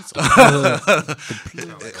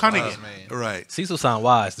 Cunningham. Right. Cecil sound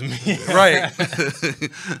wise to me. Right.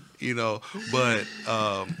 But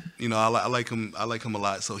I like him. I like him a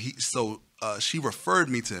lot. So she referred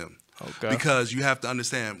me to him. Okay. Because you have to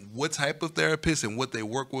understand what type of therapist and what they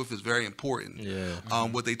work with is very important. Yeah.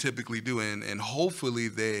 What they typically do, and hopefully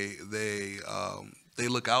they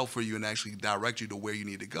look out for you and actually direct you to where you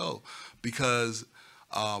need to go, because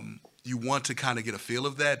you want to kind of get a feel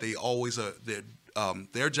of that. They always are.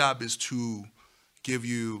 Their job is to give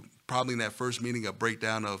you probably in that first meeting a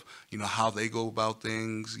breakdown of how they go about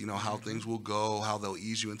things, how things will go, how they'll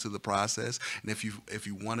ease you into the process, and if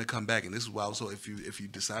you want to come back, and this is why also if you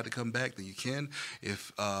decide to come back, then you can.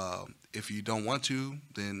 If you don't want to,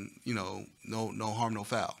 then no harm, no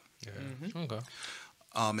foul. Yeah. Mm-hmm. Okay.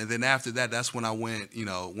 And then after that, that's when I went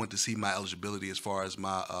to see my eligibility as far as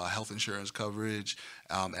my health insurance coverage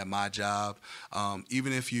at my job.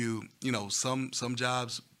 Even if some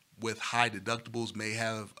jobs with high deductibles may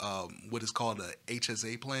have what is called a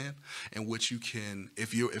HSA plan, in which you can,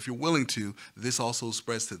 if you're willing to, this also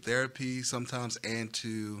spreads to therapy sometimes and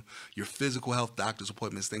to your physical health, doctor's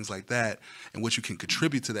appointments, things like that, in which you can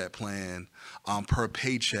contribute to that plan per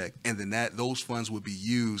paycheck, and then those funds would be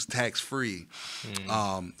used tax-free.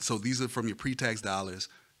 So these are from your pre-tax dollars,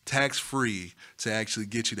 tax-free, to actually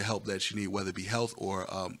get you the help that you need, whether it be health or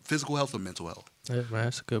physical health or mental health. Yeah, man,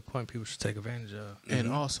 that's a good point. People should take advantage of.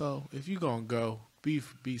 And also, if you're gonna go, be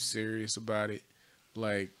serious about it,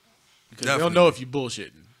 like, because Definitely. they'll know if you're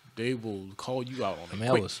bullshitting. They will call you out on it. I mean,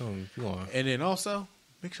 I would assume if you want. And then also,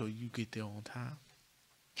 make sure you get there on time,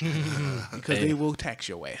 because they will tax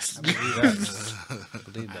your ass. I believe that.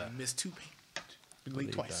 Believe that. I missed 2 payments. Been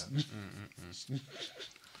late twice.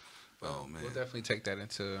 Oh man. We'll definitely take that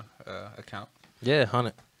into account. Yeah,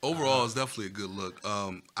 100. Overall, it's definitely a good look.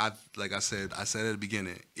 Like I said at the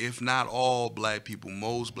beginning, if not all black people,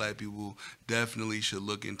 most black people definitely should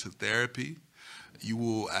look into therapy. You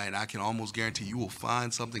will, and I can almost guarantee you will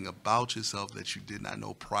find something about yourself that you did not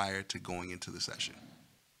know prior to going into the session.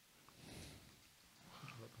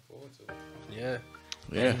 Looking forward to it. Yeah.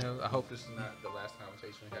 Yeah. I hope this is not the last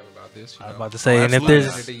conversation we have about this. I was about to say, and if At the end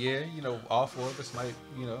there's of the year, all four of us might,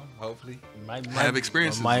 hopefully. might Have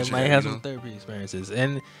experiences might and shit, have you some know? therapy experiences,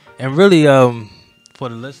 and really for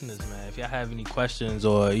the listeners, man, if y'all have any questions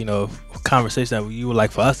or conversation that you would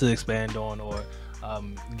like for us to expand on or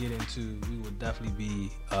get into, we would definitely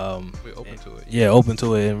be We're open to it. Yeah, open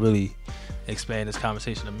to it, and really expand this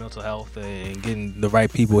conversation of mental health and getting the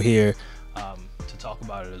right people here to talk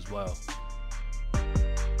about it as well.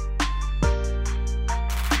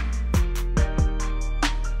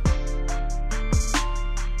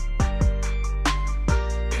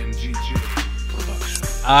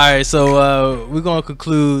 All right, so we're gonna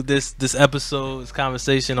conclude this episode, this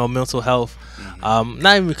conversation on mental health. Not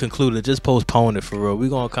even conclude it, just postpone it for real. We're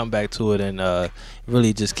gonna come back to it and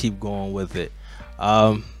really just keep going with it.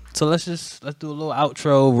 So let's do a little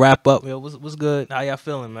outro, wrap up. Yo, what's good? How y'all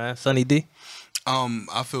feeling, man? Sunny D.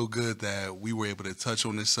 I feel good that we were able to touch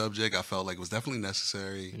on this subject. I felt like it was definitely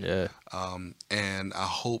necessary. Yeah. And I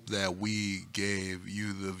hope that we gave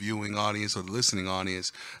you, the viewing audience or the listening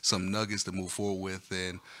audience, some nuggets to move forward with.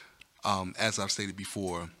 And as I've stated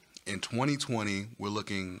before, in 2020, we're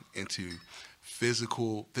looking into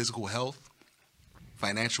physical health,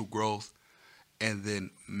 financial growth, and then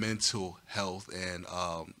mental health and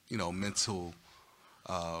mental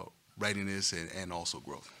readiness and also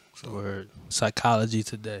growth. So, Word. Psychology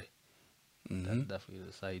today. mhm. That's definitely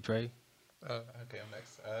the site. Dre. Okay, I'm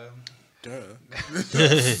next. Duh.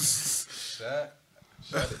 Shut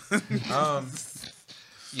it.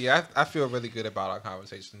 Yeah, I feel really good about our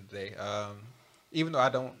conversation today. Even though I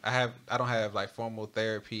don't have like formal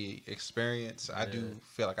therapy experience, I do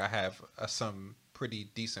feel like I have some pretty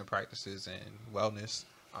decent practices in wellness.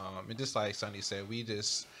 And just like Sonny said,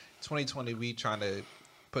 2020 we trying to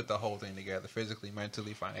put the whole thing together, physically,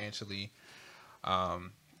 mentally, financially,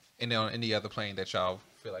 and then on any other plane that y'all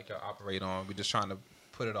feel like y'all operate on, we're just trying to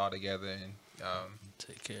put it all together and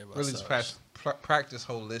Take care of really ourselves. just practice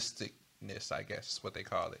holisticness, I guess is what they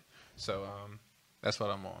call it. So that's what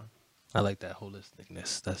I'm on. I like that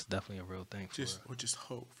holisticness. That's definitely a real thing. For Or just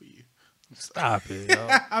hope for you. Stop it, yo.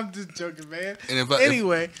 I'm just joking, man. And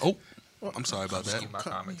Anyway, I'm sorry about that. Keep my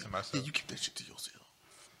comments to myself. you keep that shit to yourself.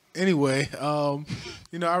 Anyway,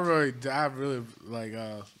 I really like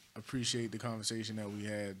appreciate the conversation that we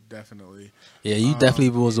had. Definitely, Yeah, you definitely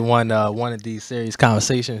was the one wanted these serious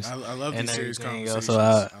conversations. I love and these serious everything, yo,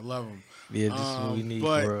 conversations. so I love them. yeah, this is what we need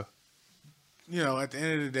but- for real. At the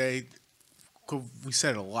end of the day, 'cause we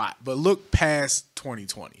said a lot, but look past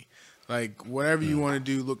 2020. Like, whatever you want to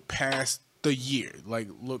do, look past the year. Like,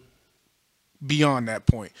 look beyond that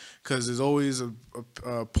point. Because there's always a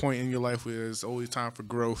point in your life where there's always time for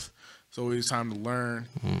growth. There's always time to learn.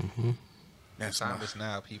 Mm-hmm. That's Time is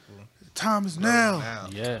now, people. Time is now.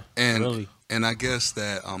 Yeah, And really. and I guess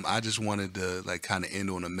that I just wanted to like kind of end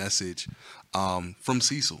on a message from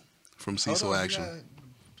Cecil. From Cecil, actually.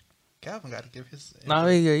 Calvin got to give his. Nah,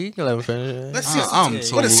 yeah, you can let him finish. Let's see. I'm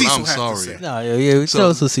What does Cecil I'm have to sorry. say? No, yeah, So- tell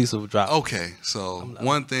us what Cecil dropped. Okay, so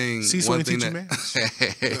one thing Cecil ain't teaching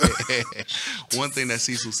one thing that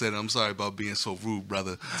Cecil said, I'm sorry about being so rude,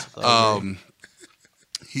 brother. Okay.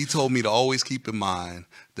 He told me to always keep in mind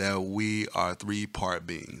that we are 3-part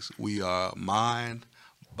beings. We are mind,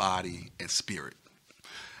 body, and spirit.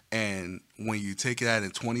 And when you take that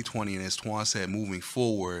in 2020, and as Twan said, moving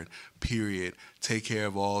forward, period, take care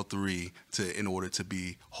of all 3 in order to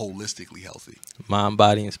be holistically healthy. Mind,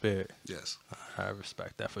 body, and spirit. Yes. I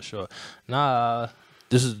respect that for sure. Nah,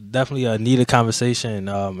 this is definitely a needed conversation,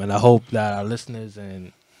 and I hope that our listeners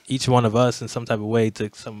and each one of us in some type of way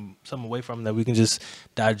took some away from that we can just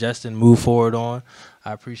digest and move forward on.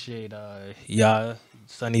 I appreciate y'all,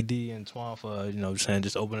 Sunny D and Twan, for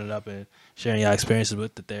just opening it up and sharing your experiences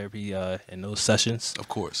with the therapy in those sessions. Of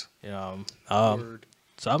course. So I'm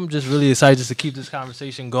just really excited just to keep this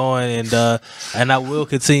conversation going, and I will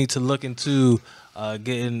continue to look into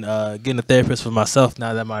getting a therapist for myself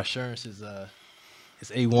now that my insurance is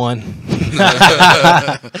A1.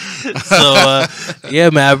 So yeah,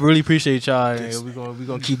 man, I really appreciate y'all. And we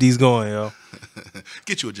gonna keep these going, yo.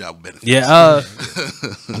 Get you a job with benefits. Yeah, it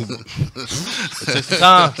took some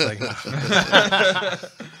time. It's like, nah.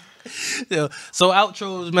 Yeah, so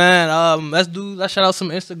outros, man. Let's shout out some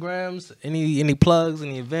Instagrams. Any plugs,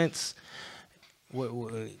 any events? What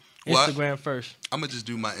Instagram first. I'm gonna just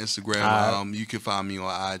do my Instagram. Alright. You can find me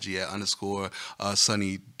on IG at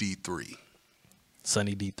 _SunnyD3.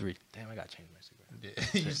 Sunny D3. Damn, I gotta change my Instagram.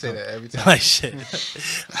 Yeah, you say that every time. Like shit.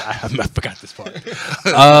 I forgot this part.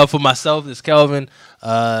 For myself, it's Kelvin.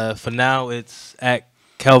 For now, it's at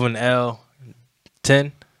Kelvin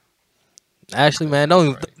L10. Actually, man,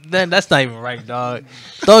 that's not even right, dog.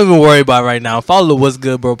 Don't even worry about it right now. Follow the What's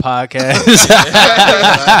Good Bro podcast.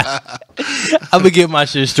 I'm gonna get my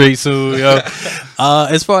shit straight soon, yo.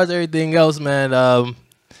 As far as everything else, man,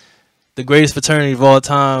 the greatest fraternity of all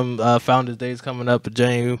time, Founders Day is coming up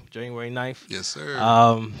January 9th. Yes, sir.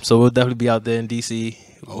 So we'll definitely be out there in DC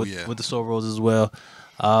yeah. with the sorors as well.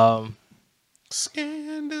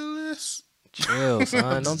 Scandalous. Chill,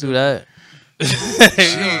 son. Don't do that.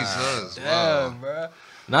 Jesus. Yeah, Wow. bro.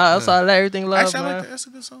 Nah, outside of that, everything love, Actually, I man. like that. That's a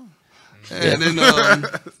good song. And then,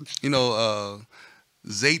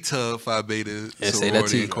 Zeta Phi Beta Yeah, say that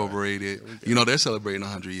Sorority too. Incorporated. They're celebrating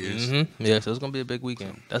 100 years. Yeah, so it's gonna be a big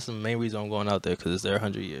weekend. That's the main reason I'm going out there, because it's their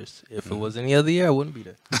 100 years. If it was any other year, I wouldn't be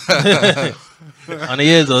there. 100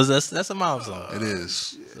 years though, that's a milestone. It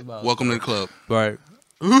is. About- Welcome to the club. Right.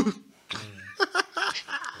 Wow.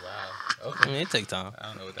 I Okay. mean, it take time. I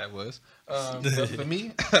don't know what that was. But for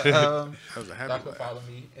me, That was a y'all happy can laugh. follow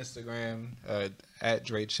me Instagram at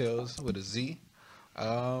Dre Chills with a Z.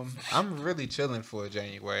 I'm really chilling for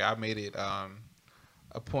January. I made it a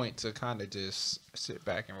point to kind of just sit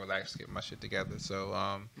back and relax, get my shit together. So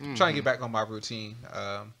trying to get back on my routine.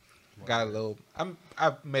 Got a little.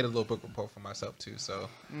 I've made a little book report for myself too. So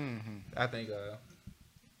I think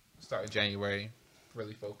starting January,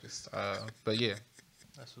 really focused. But yeah,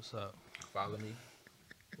 That's what's up. follow me.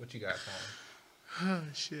 What you got for me? Oh,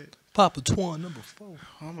 shit. Papa Twan number 4.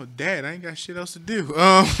 I'm a dad. I ain't got shit else to do.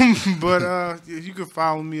 But you can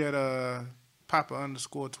follow me at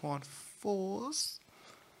Papa_Twan4s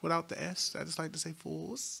without the S. I just like to say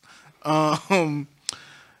 4s. And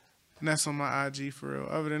that's on my IG for real.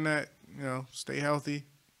 Other than that, stay healthy.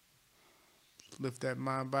 Lift that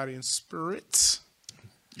mind, body, and spirit.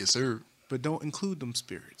 Yes, sir. But don't include them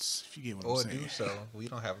spirits. If you get what Or I'm saying. do so. We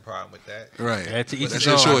don't have a problem with that. Right. Yeah, to each That's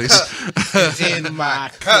his your own. choice. In my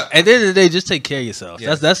cup. At the end of the day, just take care of yourself.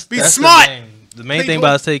 Yeah. That's Be the smart, The main thing people.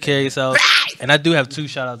 about it is take care of yourself. And I do have 2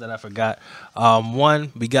 shout outs that I forgot.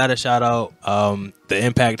 One, we got to shout out the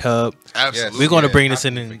Impact Hub. Absolutely. We're going to Yeah, bring this how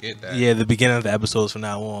in, can we forget that? the beginning of the episodes from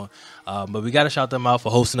now on. But we got to shout them out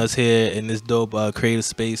for hosting us here in this dope creative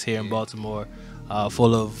space here in Baltimore,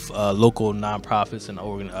 full of local nonprofits and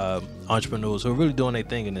entrepreneurs who are really doing their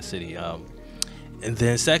thing in the city. And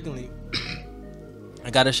then secondly,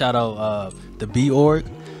 I got to shout out the B Org.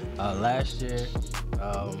 Last year,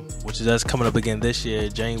 which is us coming up again this year,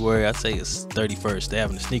 January, I'd say it's 31st. They're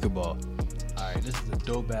having a sneaker ball. All right, this is a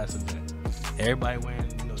dope ass event. Everybody wearing,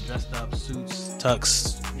 dressed up suits,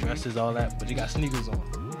 tux, dresses, all that, but you got sneakers on.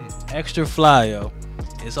 Extra fly, yo.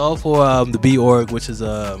 It's all for the B Org, which is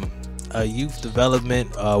a youth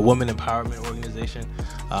development, woman empowerment organization.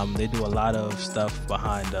 They do a lot of stuff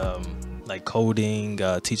behind like coding,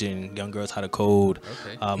 teaching young girls how to code.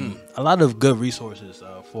 Okay. A lot of good resources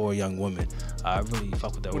for young women. I really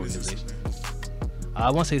fuck with that What is this? organization.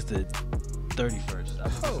 I want to say it's the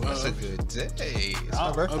 31st. Oh, that's a good day. It's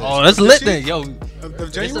my birthday. Oh, that's lit then, yo. Of It's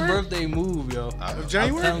a January? birthday move, yo. Of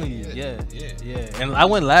January? I'm telling you, yeah. Yeah. And I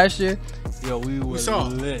went last year, yo. We were saw.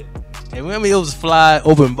 lit. And remember, it was fly,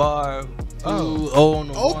 open bar. Food, on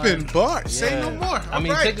the Open one. bar. Say Yeah. no more. I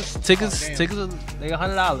mean, All right. tickets, Oh, damn. are they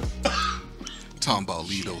 $100. Talking about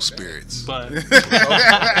Lido spirits. But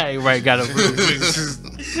hey, right, got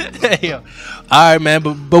to Yo. All right, man.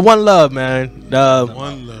 But one love, man.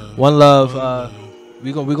 One love. One love.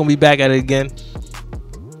 We gonna be back at it again.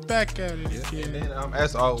 Back at it And again. then,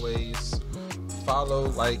 as always, follow,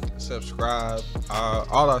 like, subscribe.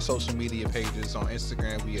 All our social media pages on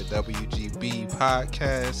Instagram, we are WGB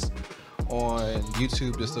Podcast. On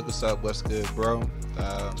YouTube, just look us up. What's good, bro?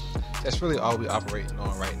 That's really all we operating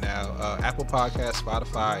on right now. Apple Podcast,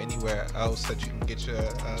 Spotify, anywhere else that you can get your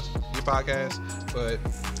podcast. But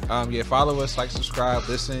yeah, follow us, like, subscribe,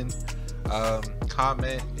 listen.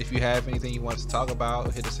 Comment if you have anything you want to talk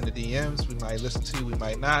about. Hit us in the DMs. We might listen to, we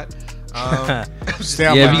might not. Stay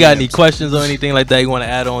out Yeah, my if you got any DMs. questions or anything like that you want to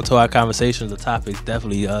add on to our conversations or topics,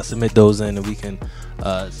 definitely submit those in and we can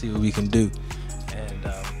see what we can do.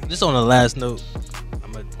 And just on the last note,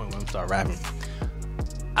 I'm at the point where I'm start rapping.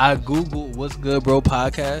 I Googled "What's Good, Bro"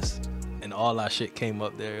 podcast, and all our shit came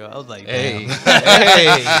up there. Yo. I was like, Hey, damn.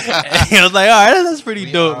 hey. I was like, all right, that's pretty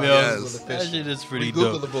We dope, are yo. yes. That shit is pretty We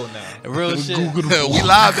dope. Googleable now. Real shit. We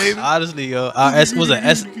live, baby. Honestly, yo, our was it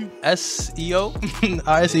SEO?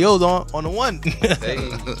 Our SEO's on the one. Hey.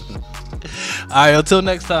 All right, until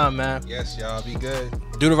next time, man. Yes, y'all be good.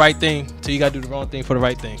 Do the right thing till you gotta do the wrong thing for the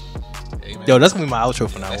right thing. Amen. Yo, that's gonna be my outro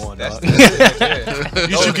from now on, that's dog. yeah.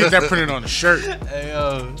 You should get that printed on a shirt. Hey,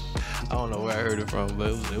 yo, I don't know where I heard it from,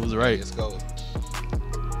 but it was right. Let's go.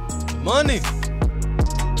 Money.